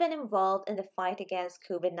you've been involved in the fight against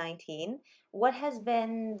COVID 19. What has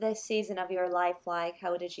been this season of your life like?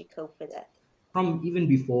 How did you cope with it? From even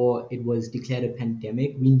before it was declared a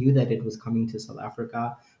pandemic, we knew that it was coming to South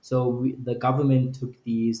Africa. So the government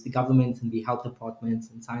and the health departments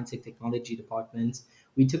and science and technology departments,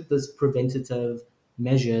 we took this preventative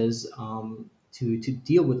measures to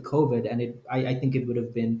deal with COVID. And I think it would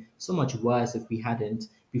have been so much worse if we hadn't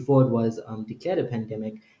before it was declared a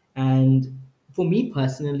pandemic. And for me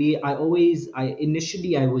personally, I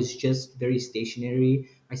initially I was just very stationary.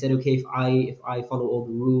 I said, okay, if I follow all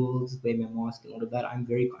the rules, wear my mask and all of that, I'm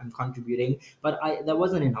contributing. But that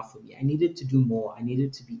wasn't enough for me. I needed to do more. I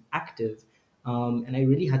needed to be active, and I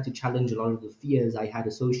really had to challenge a lot of the fears I had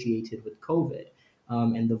associated with COVID,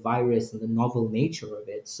 and the virus and the novel nature of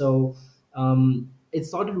it. So. It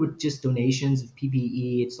started with just donations of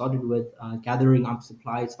PPE. It started with gathering up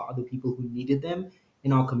supplies for other people who needed them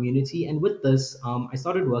in our community. And with this, I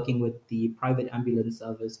started working with the private ambulance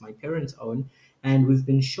service my parents own, and we've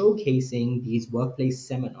been showcasing these workplace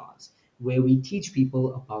seminars where we teach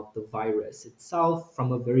people about the virus itself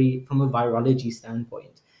from a virology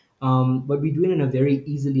standpoint. But we do it in a very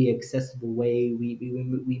easily accessible way.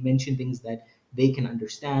 We mention things that they can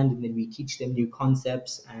understand, and then we teach them new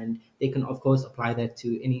concepts, and they can of course apply that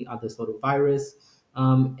to any other sort of virus,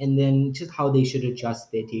 and then just how they should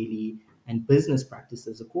adjust their daily and business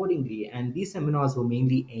practices accordingly. And these seminars were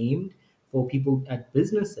mainly aimed for people at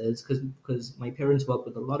businesses, because my parents work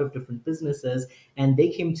with a lot of different businesses, and they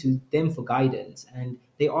came to them for guidance, and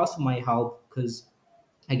they asked for my help because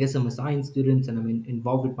I guess I'm a science student and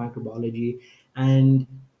involved with microbiology. And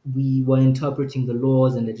we were interpreting the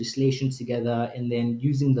laws and legislations together, and then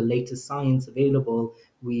using the latest science available,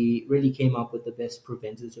 we really came up with the best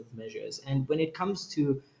preventative measures. And when it comes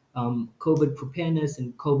to COVID preparedness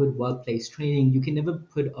and COVID workplace training, you can never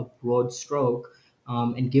put a broad stroke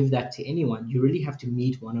and give that to anyone. You really have to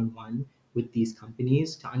meet one on one with these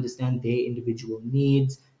companies to understand their individual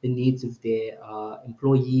needs, the needs of their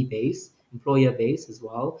employer base as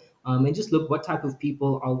well, and just look what type of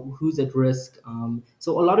people are who's at risk.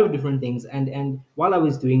 So a lot of different things. And while I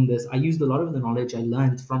was doing this, I used a lot of the knowledge I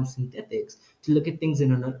learned from synthetics to look at things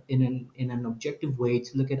in an objective way,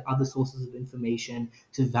 to look at other sources of information,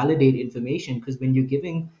 to validate information. Because when you're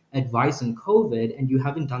giving advice on COVID and you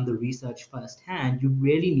haven't done the research firsthand, you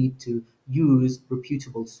really need to use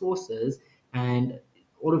reputable sources. And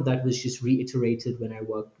all of that was just reiterated when I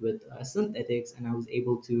worked with synthetics, and I was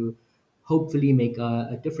able to hopefully make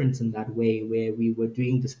a difference in that way, where we were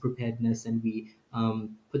doing this preparedness and we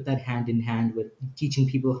put that hand in hand with teaching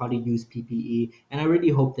people how to use PPE. And I really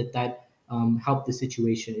hope that helped the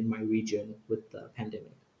situation in my region with the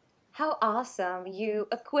pandemic. How awesome. You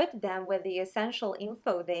equip them with the essential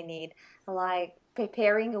info they need, like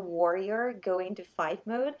preparing a warrior going to fight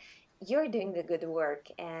mode. You're doing the good work.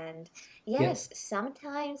 And yes, Yes.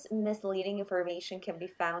 sometimes misleading information can be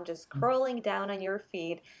found just scrolling down on your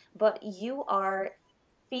feed, but you are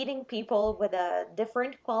feeding people with a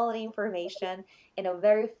different quality information in a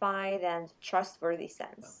verified and trustworthy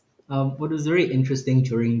sense. What was very interesting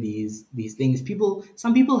during these things,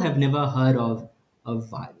 some people have never heard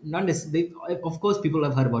not necessarily. Of course, people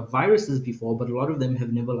have heard about viruses before, but a lot of them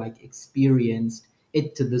have never like experienced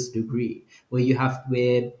it to this degree,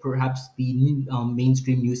 where perhaps the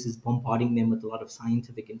mainstream news is bombarding them with a lot of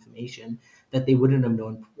scientific information that they wouldn't have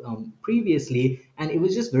known previously. And it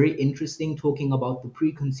was just very interesting talking about the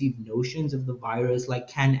preconceived notions of the virus, like,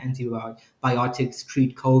 can antibiotics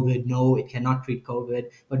treat COVID? No, it cannot treat COVID,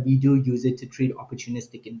 but we do use it to treat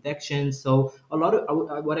opportunistic infections. So a lot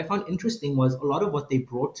of what I found interesting was a lot of what they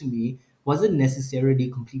brought to me wasn't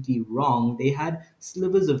necessarily completely wrong. They had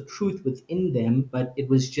slivers of truth within them, but it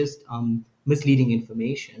was just misleading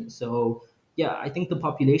information. So yeah, I think the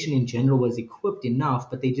population in general was equipped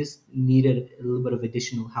enough, but they just needed a little bit of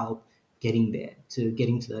additional help getting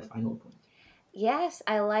to that final point. Yes,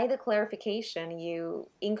 I like the clarification. You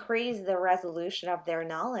increase the resolution of their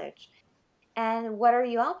knowledge. And what are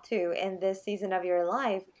you up to in this season of your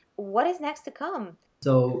life? What is next to come?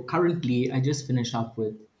 So currently, I just finished up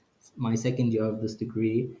with my second year of this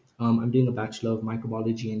degree. I'm doing a Bachelor of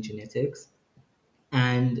Microbiology and Genetics,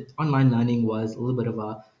 and online learning was a little bit of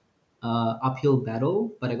a uphill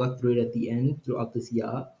battle, but I got through it at the end throughout this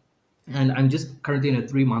year. And I'm just currently in a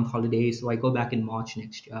 3 month holiday, so I go back in March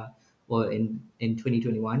next year, or in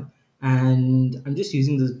 2021. And I'm just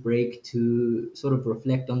using this break to sort of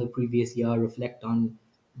reflect on the previous year, reflect on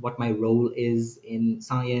what my role is in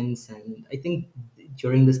science. And I think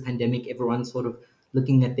during this pandemic, everyone's sort of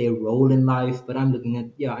looking at their role in life, but I'm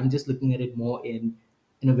just looking at it more in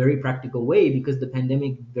a very practical way, because the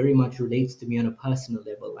pandemic very much relates to me on a personal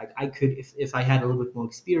level. Like, I could, if I had a little bit more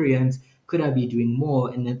experience, could I be doing more?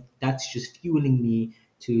 And that's just fueling me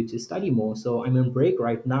to study more. So I'm on break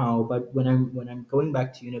right now, but when I'm going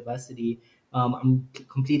back to university, I'm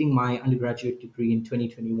completing my undergraduate degree in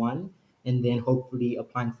 2021, and then hopefully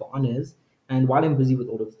applying for honors. And while I'm busy with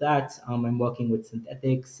all of that, I'm working with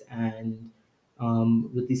synthetics, and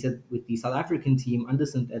with the South African team under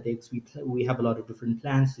synthetics. We have a lot of different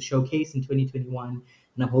plans to showcase in 2021,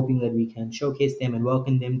 and I'm hoping that we can showcase them and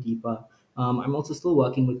welcome them deeper. I'm also still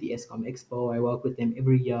working with the ESCOM Expo. I work with them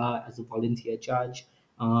every year as a volunteer judge,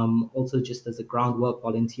 also just as a groundwork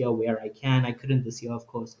volunteer where I can. I couldn't this year, of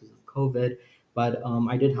course, because of COVID, but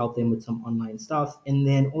I did help them with some online stuff. And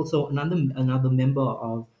then also another member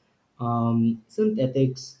of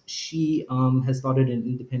synthetics, she has started an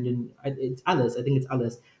independent. It's Alice, I think it's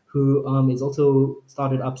Alice, who is also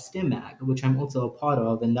started up STEMAG, which I'm also a part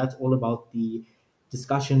of, and that's all about the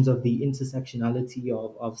discussions of the intersectionality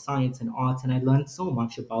of science and arts. And I learned so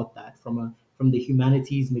much about that from the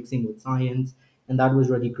humanities mixing with science, and that's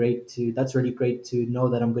really great to know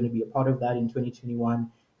that I'm going to be a part of that in 2021.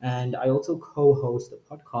 And I also co-host a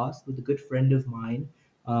podcast with a good friend of mine,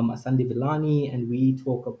 Asandi Villani, and we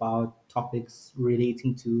talk about topics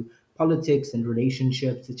relating to politics and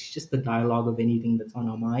relationships. It's just the dialogue of anything that's on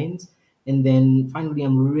our minds. And then finally,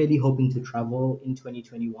 I'm really hoping to travel in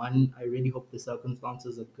 2021. I really hope the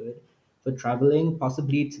circumstances are good for traveling,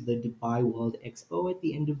 possibly to the Dubai World Expo at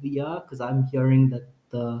the end of the year, because I'm hearing that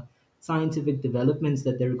the scientific developments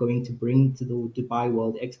that they're going to bring to the Dubai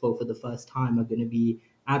World Expo for the first time are going to be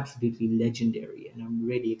absolutely legendary. And I'm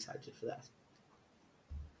really excited for that.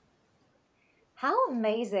 How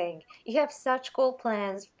amazing! You have such cool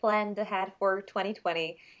plans planned ahead for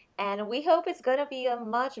 2020, and we hope it's going to be a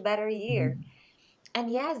much better year. And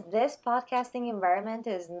yes, this podcasting environment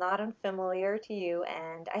is not unfamiliar to you,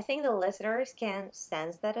 and I think the listeners can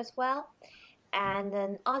sense that as well. And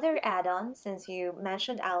another add on, since you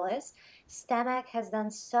mentioned Alice, STEMAC has done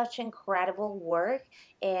such incredible work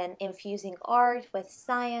in infusing art with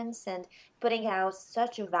science and putting out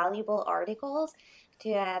such valuable articles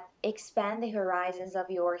to expand the horizons of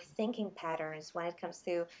your thinking patterns when it comes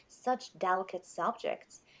to such delicate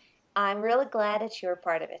subjects. I'm really glad that you're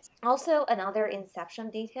part of it. Also, another Inception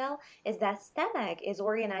detail is that STEMAG is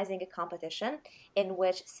organizing a competition in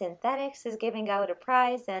which Synthetics is giving out a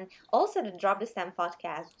prize, and also the Drop the STEM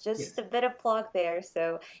podcast. Just Yes. a bit of plug there.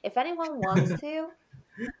 So, if anyone wants to,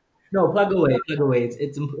 No, plug away, plug away.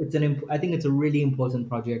 I think it's a really important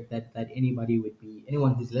project that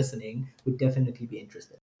anyone who's listening would definitely be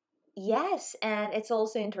interested. yes, and it's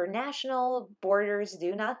also international. Borders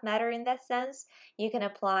do not matter in that sense. You can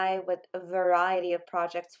apply with a variety of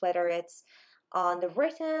projects, whether it's on the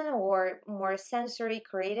written or more sensory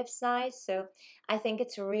creative side. So I think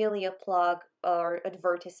it's really a plug or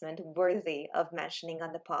advertisement worthy of mentioning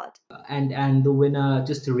on the pod. And the winner,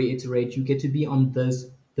 just to reiterate, you get to be on this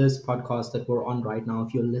podcast that we're on right now.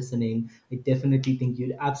 If you're listening, I definitely think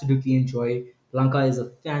you'd absolutely enjoy. Blanca is a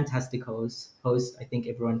fantastic host. I think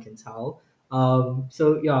everyone can tell.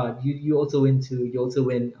 So yeah, you also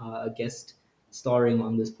win a guest starring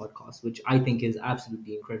on this podcast, which I think is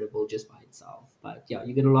absolutely incredible just by itself. But yeah,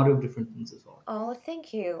 you get a lot of different things as well. Oh,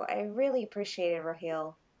 thank you. I really appreciate it,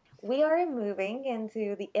 Rahil. We are moving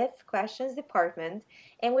into the if questions department,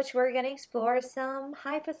 in which we're going to explore some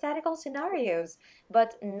hypothetical scenarios,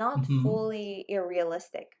 but not Hmm. fully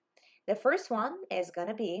irrealistic. The first one is going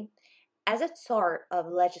to be as a sort of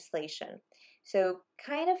legislation. So,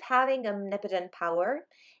 kind of having omnipotent power.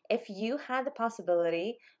 If you had the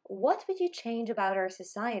possibility, what would you change about our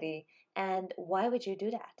society, and why would you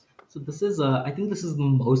do that? So I think this is the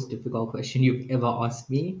most difficult question you've ever asked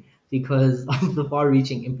me because of the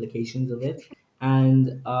far-reaching implications of it.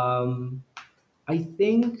 And I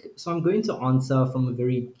think so. I'm going to answer from a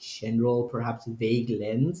very general, perhaps vague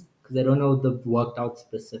lens because I don't know the worked out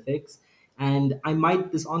specifics. And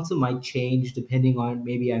this answer might change depending on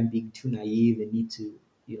maybe I'm being too naive and need to,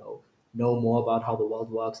 you know more about how the world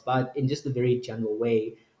works. But in just a very general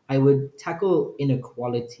way, I would tackle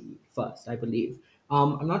inequality first, I believe.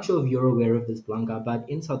 I'm not sure if you're aware of this, Blanca, but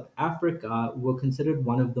in South Africa, we're considered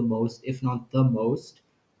one of the most, if not the most,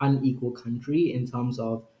 unequal country in terms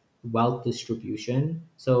of wealth distribution.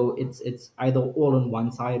 So it's either all on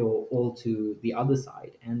one side or all to the other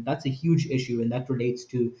side, and that's a huge issue, and that relates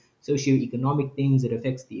to socioeconomic things. It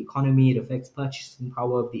affects the economy. It affects purchasing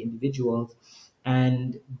power of the individuals,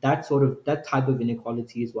 and that type of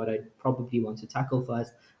inequality is what I'd probably want to tackle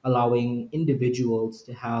first, allowing individuals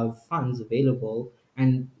to have funds available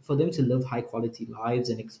and for them to live high quality lives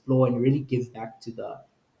and explore and really give back to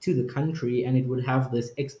the country. And it would have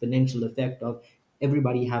this exponential effect of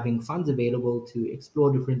everybody having funds available to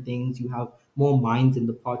explore different things. You have more minds in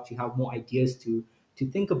the pot. You have more ideas to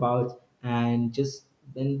think about, and just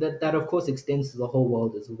then that of course extends to the whole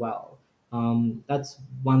world as well. That's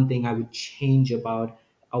one thing I would change about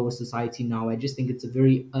our society now. I just think it's a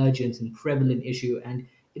very urgent and prevalent issue, and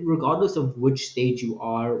regardless of which stage you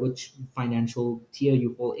are, which financial tier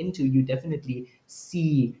you fall into, you definitely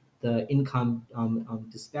see the income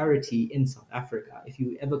disparity in South Africa. If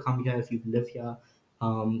you ever come here, if you live here,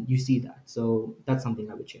 you see that. So that's something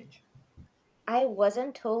I would change. I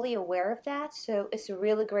wasn't totally aware of that, so it's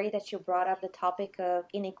really great that you brought up the topic of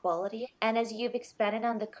inequality. And as you've expanded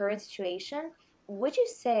on the current situation, would you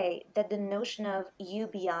say that the notion of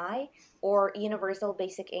UBI or universal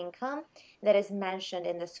basic income that is mentioned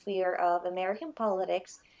in the sphere of American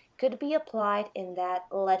politics could be applied in that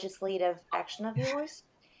legislative action of yours?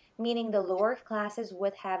 Meaning the lower classes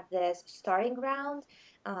would have this starting ground,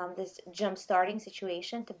 this jump starting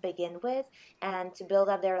situation to begin with, and to build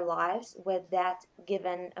up their lives with that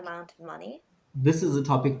given amount of money. This is a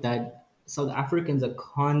topic that South Africans are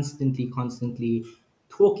constantly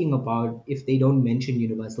talking about. If they don't mention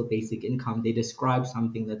universal basic income, they describe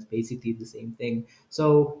something that's basically the same thing.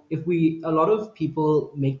 So a lot of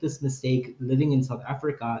people make this mistake living in South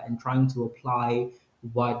Africa and trying to apply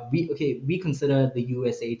we consider the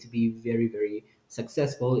USA to be very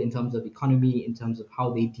successful in terms of economy, in terms of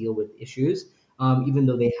how they deal with issues. Even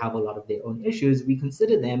though they have a lot of their own issues, we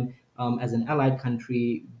consider them as an allied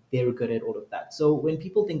country. They're good at all of that. So when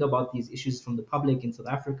people think about these issues from the public in South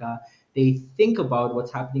Africa, they think about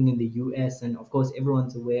what's happening in the US, and of course,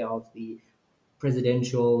 everyone's aware of the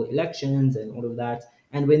presidential elections and all of that.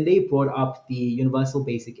 And when they brought up the universal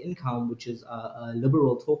basic income, which is a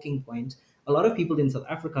liberal talking point, a lot of people in South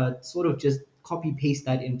Africa sort of just copy paste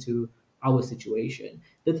that into our situation.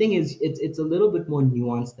 The thing is, it's a little bit more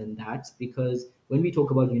nuanced than that, because when we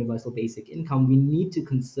talk about universal basic income, we need to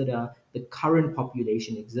consider the current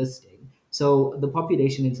population existing. So the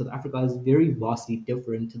population in South Africa is very vastly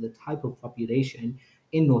different to the type of population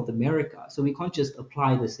in North America. So we can't just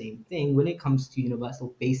apply the same thing when it comes to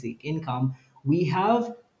universal basic income. We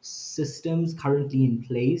have systems currently in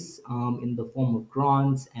place, in the form of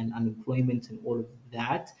grants and unemployment and all of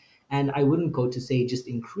that. And I wouldn't go to say just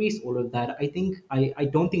increase all of that. I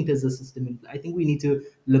don't think there's a system I think we need to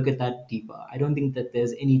look at that deeper. I don't think that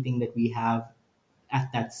there's anything that we have at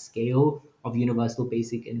that scale of universal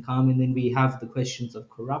basic income. And then we have the questions of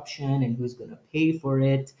corruption and who's going to pay for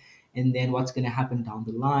it. And then what's going to happen down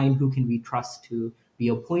the line? Who can we trust to be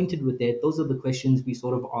appointed with it? Those are the questions we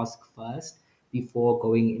sort of ask first before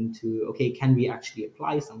going into, okay, can we actually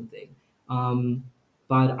apply something? Um,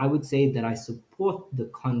 but I would say that I support the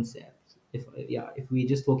concept. If we're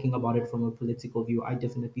just talking about it from a political view, I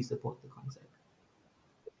definitely support the concept.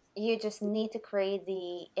 You just need to create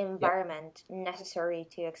the Yep. environment necessary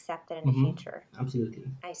to accept it in the Mm-hmm. future. Absolutely.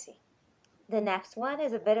 I see. The next one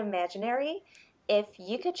is a bit imaginary. If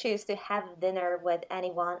you could choose to have dinner with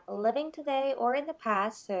anyone living today or in the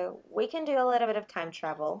past, so we can do a little bit of time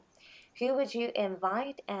travel, who would you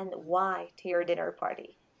invite and why to your dinner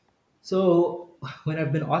party? So when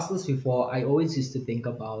I've been asked this before, I always used to think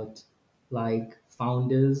about like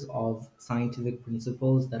founders of scientific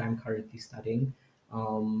principles that I'm currently studying.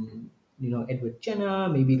 Edward Jenner,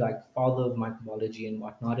 maybe like father of microbiology and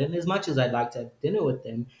whatnot. And as much as I'd like to have dinner with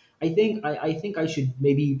them, I think I should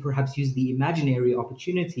maybe perhaps use the imaginary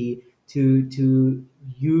opportunity to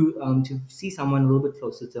see someone a little bit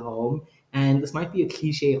closer to home. And this might be a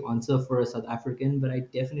cliche answer for a South African, but I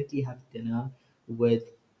definitely have dinner with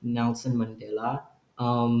Nelson Mandela.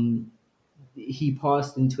 He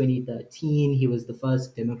passed in 2013. He was the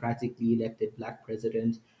first democratically elected black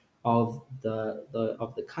president of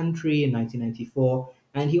the country in 1994,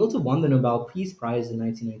 and he also won the Nobel Peace Prize in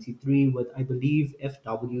 1993 with, I believe,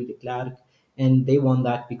 F.W. de Klerk, and they won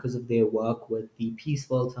that because of their work with the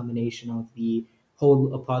peaceful termination of the whole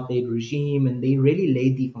apartheid regime, and they really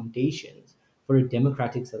laid the foundations for a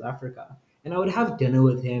democratic South Africa. And I would have dinner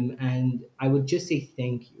with him, and I would just say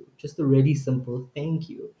thank you, just a really simple thank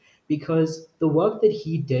you, because the work that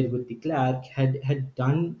he did with de Klerk had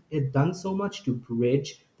done so much to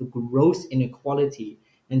bridge the gross inequality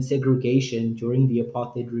and segregation during the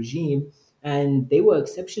apartheid regime, and they were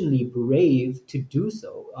exceptionally brave to do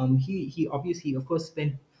so. He obviously, of course,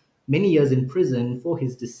 spent many years in prison for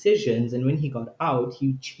his decisions, and when he got out,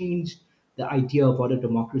 he changed the idea of what a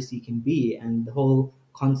democracy can be and the whole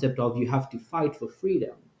concept of you have to fight for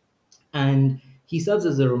freedom. And he serves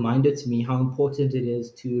as a reminder to me how important it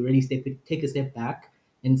is to really take a step back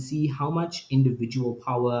and see how much individual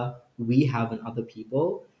power we have in other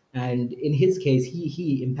people. And in his case,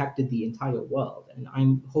 he impacted the entire world. And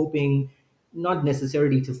I'm hoping not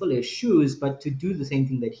necessarily to fill his shoes, but to do the same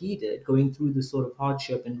thing that he did, going through this sort of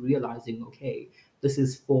hardship and realizing, okay, this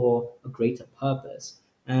is for a greater purpose.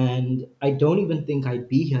 And I don't even think I'd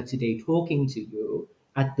be here today talking to you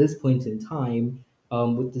at this point in time,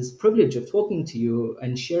 with this privilege of talking to you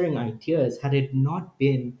and sharing ideas, had it not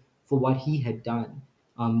been for what he had done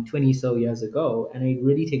 20 so years ago. And I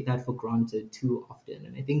really take that for granted too often.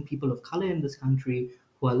 And I think people of color in this country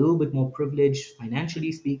who are a little bit more privileged,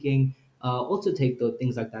 financially speaking, also take the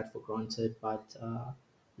things like that for granted. But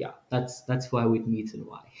yeah, that's who I would meet and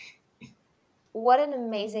why. What an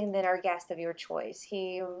amazing dinner guest of your choice.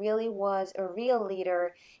 He really was a real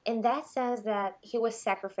leader in that sense that he was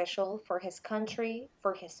sacrificial for his country,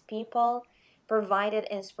 for his people, provided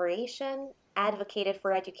inspiration, advocated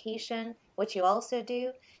for education, which you also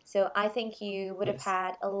do. So I think you would have Yes.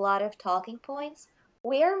 had a lot of talking points.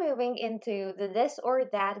 We are moving into the this or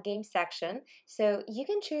that game section, so you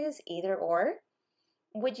can choose either or.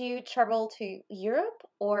 Would you travel to Europe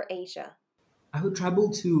or Asia? I would travel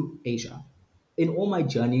to Asia. In all my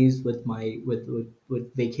journeys with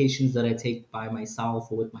vacations that I take by myself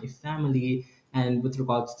or with my family, and with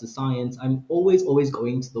regards to science, I'm always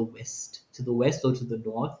going to the west or to the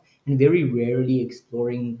north, and very rarely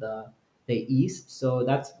exploring the east. So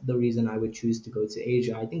that's the reason I would choose to go to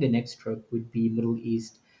Asia. I think the next trip would be Middle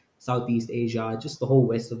East, Southeast Asia, just the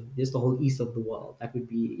whole east of the world. That would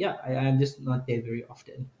be, yeah. I'm just not there very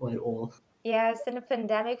often or at all. Yes, in a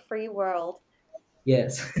pandemic free world.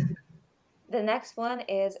 Yes. The next one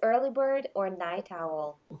is early bird or night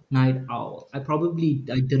owl. Night owl. I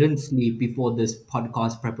didn't sleep before this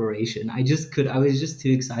podcast preparation. I was just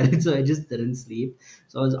too excited, so I just didn't sleep.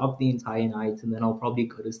 So I was up the entire night, and then I'll probably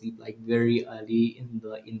go to sleep like very early in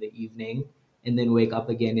the evening. and then wake up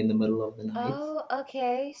again in the middle of the night. Oh,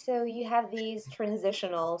 okay. So you have these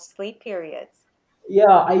transitional sleep periods.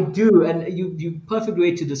 Yeah, I do, and you perfect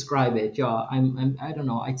way to describe it. Yeah, I don't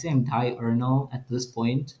know. I'd say I'm diurnal at this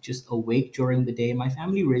point, just awake during the day. My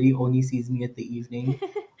family really only sees me at the evening.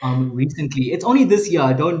 Recently, it's only this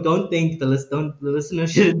year. Don't think the listener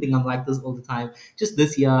shouldn't think I'm like this all the time. Just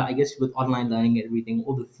this year, I guess with online learning and everything,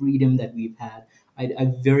 all the freedom that we've had,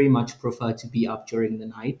 I very much prefer to be up during the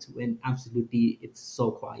night when absolutely it's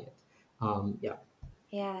so quiet. Yeah.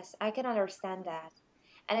 Yes, I can understand that.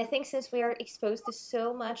 And I think since we are exposed to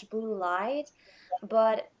so much blue light,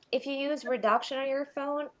 but if you use reduction on your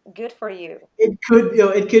phone, good for you. It could,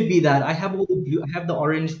 it could be that I have all the blue, I have the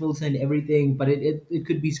orange filter and everything, but it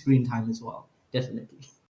could be screen time as well, definitely.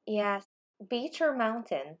 Yes, beach or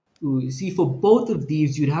mountain. Ooh, see, for both of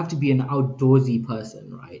these, you'd have to be an outdoorsy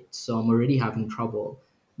person, right? So I'm already having trouble.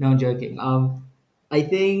 No, I'm joking. I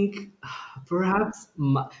think perhaps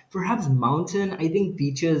mountain. I think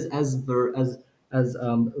beaches, as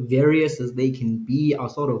various as they can be, are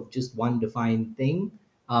sort of just one defined thing.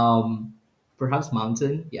 Um, Perhaps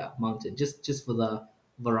mountain. Yeah, mountain. Just for the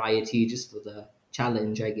variety, just for the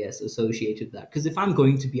challenge, I guess, associated with that. Because if I'm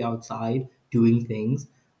going to be outside doing things,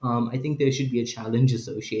 I think there should be a challenge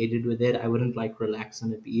associated with it. I wouldn't like relax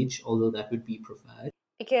on a beach, although that would be preferred.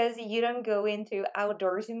 Because you don't go into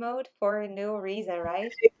outdoorsy mode for no reason,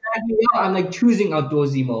 right? Exactly. Yeah, I'm like choosing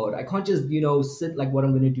outdoorsy mode. I can't just, sit like what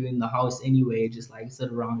I'm gonna do in the house anyway, just like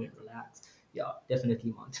sit around and relax. Yeah,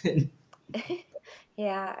 definitely mountain.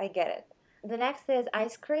 Yeah, I get it. The next is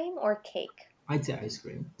ice cream or cake. I'd say ice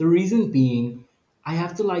cream. The reason being, I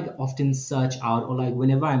have to like often search out, or like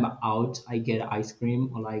whenever I'm out, I get ice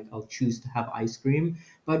cream, or like I'll choose to have ice cream.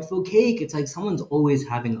 But for cake, it's like someone's always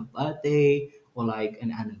having a birthday, or like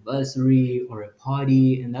an anniversary, or a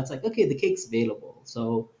party, and that's like, okay, the cake's available.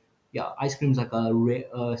 So yeah, ice cream's like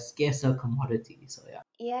a scarcer commodity. So yeah.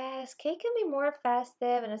 Yes, cake can be more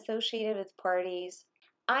festive and associated with parties.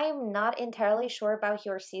 I'm not entirely sure about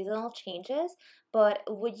your seasonal changes, but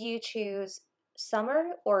would you choose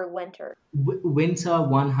summer or winter? Winter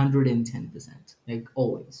 110%, like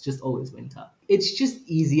always, just always winter. It's just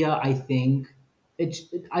easier, I think.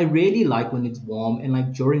 I really like when it's warm, and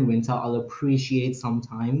like during winter I'll appreciate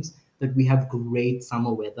sometimes that we have great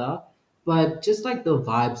summer weather, but just like the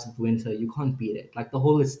vibes of winter, you can't beat it. Like the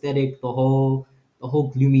whole aesthetic, the whole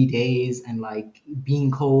gloomy days, and like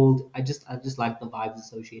being cold. I just like the vibes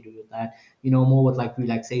associated with that, more with like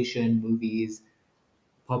relaxation movies,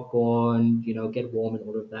 popcorn, get warm and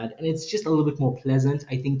all of that. And it's just a little bit more pleasant,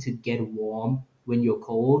 I think, to get warm when you're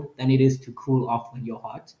cold than it is to cool off when you're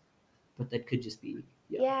hot. But that could just be,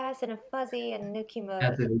 yeah, Yes, in a fuzzy and nookie mode.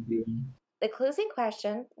 absolutely. The closing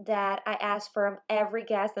question that I ask from every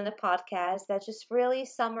guest on the podcast that just really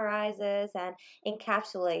summarizes and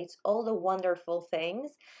encapsulates all the wonderful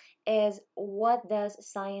things is what does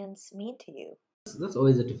science mean to you? That's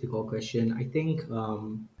always a difficult question. I think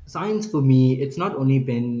science for me, it's not only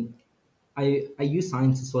been I use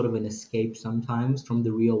science as sort of an escape sometimes from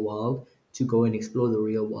the real world to go and explore the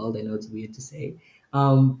real world. I know it's weird to say,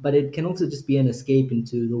 but it can also just be an escape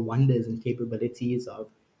into the wonders and capabilities of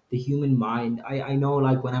the human mind. I know,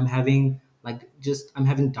 like when I'm having I'm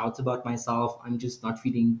having doubts about myself, I'm just not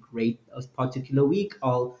feeling great a particular week.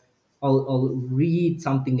 I'll read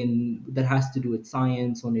something that has to do with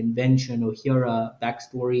science or an invention, or hear a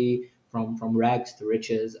backstory from rags to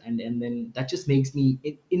riches, and then that just makes me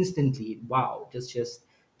instantly wow. Just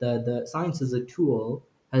the science as a tool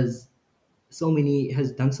has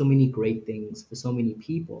done so many great things for so many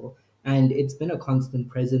people, and it's been a constant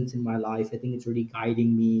presence in my life. I think it's really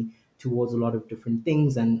guiding me towards a lot of different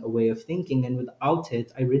things and a way of thinking, and without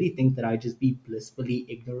it I really think that I'd just be blissfully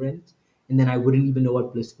ignorant, and then I wouldn't even know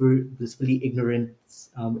what blissfully ignorance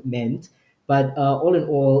meant. But all in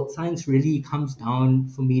all, science really comes down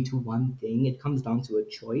for me to one thing. It comes down to a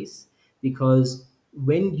choice, because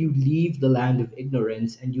when you leave the land of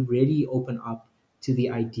ignorance and you really open up to the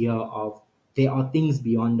idea of there are things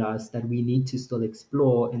beyond us that we need to still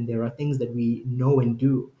explore, and there are things that we know and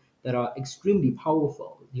do that are extremely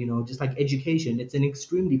powerful. Just like education, it's an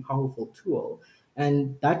extremely powerful tool,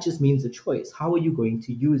 and that just means a choice. How are you going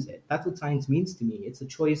to use it? That's what science means to me. It's a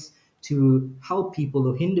choice to help people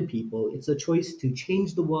or hinder people. It's a choice to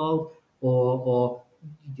change the world, or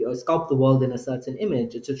sculpt the world in a certain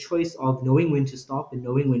image. It's a choice of knowing when to stop and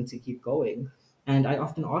knowing when to keep going. And I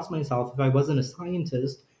often ask myself, if I wasn't a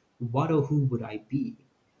scientist, what or who would I be?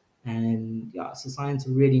 And yeah, so science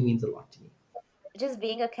really means a lot to me. Just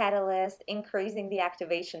being a catalyst, increasing the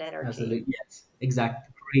activation energy. Absolutely, yes,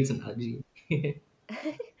 exactly. Great analogy.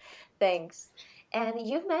 Thanks. And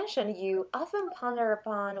you've mentioned you often ponder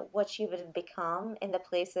upon what you would become in the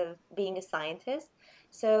place of being a scientist.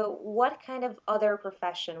 So, what kind of other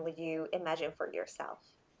profession would you imagine for yourself?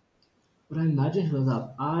 What I imagined was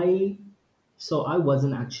that I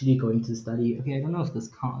wasn't actually going to study. Okay, I don't know if this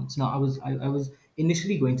counts. No, I was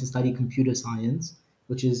initially going to study computer science,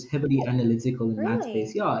 which is heavily analytical and math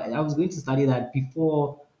based. Really? Yeah, I was going to study that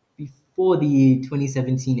before the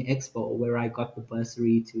 2017 Expo, where I got the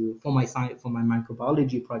bursary to for my science for my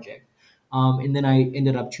microbiology project. And then I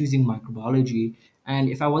ended up choosing microbiology. And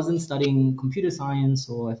if I wasn't studying computer science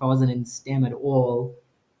or if I wasn't in STEM at all,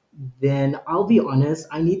 then I'll be honest,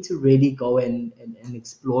 I need to really go and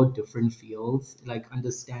explore different fields, like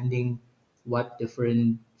understanding what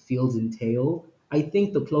different fields entail. I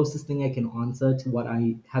think the closest thing I can answer to what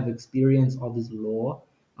I have experience of is law,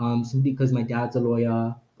 simply because my dad's a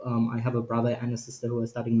lawyer. I have a brother and a sister who are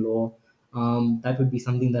studying law. That would be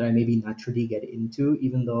something that I maybe naturally get into,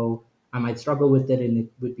 even though I might struggle with it and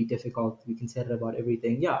it would be difficult to be considerate about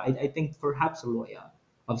everything. Yeah, I think perhaps a lawyer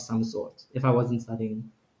of some sort if I wasn't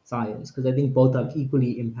studying science, because I think both are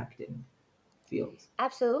equally impacting fields.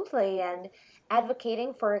 Absolutely. And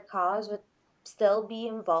advocating for a cause would still be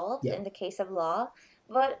involved Yeah, in the case of law.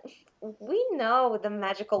 But we know the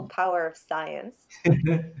magical power of science.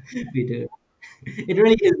 we do. It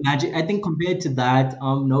really is magic. I think compared to that,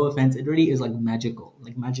 no offense, it really is like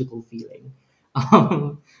magical feeling.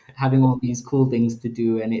 Um, Having all these cool things to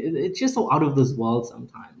do, and it's just so out of this world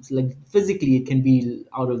sometimes. Like physically, it can be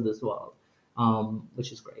out of this world,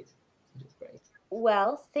 which is great. Which is great.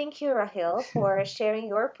 Well, thank you, Rahil, for sharing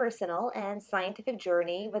your personal and scientific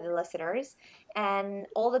journey with the listeners and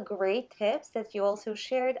all the great tips that you also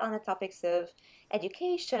shared on the topics of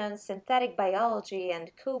education, synthetic biology,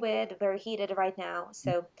 and COVID, very heated right now.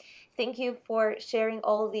 So, thank you for sharing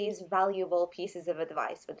all these valuable pieces of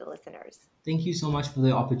advice with the listeners. Thank you so much for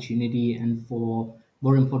the opportunity and for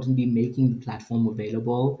more importantly making the platform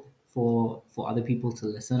available for other people to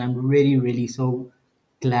listen. I'm really so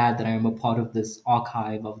glad that I am a part of this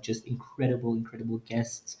archive of just incredible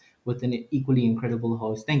guests with an equally incredible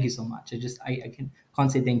host. Thank you so much. I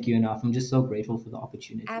can't say thank you enough. I'm just so grateful for the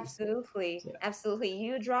opportunity. Absolutely. So yeah. Absolutely.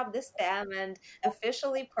 You dropped the stem and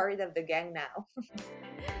officially part of the gang now.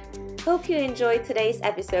 Hope you enjoyed today's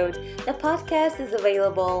episode. The podcast is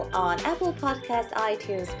available on Apple Podcasts,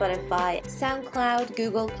 iTunes, Spotify, SoundCloud,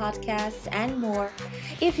 Google Podcasts, and more.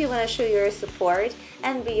 If you want to show your support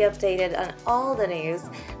and be updated on all the news,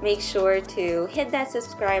 make sure to hit that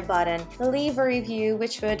subscribe button, leave a review,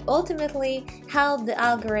 which would ultimately help the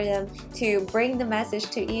algorithm to bring the message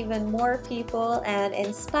to even more people and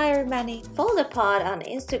inspire many. Follow the pod on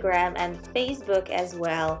Instagram and Facebook as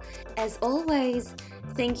well. As always,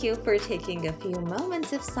 thank you for taking a few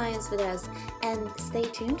moments of science with us and stay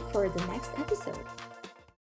tuned for the next episode.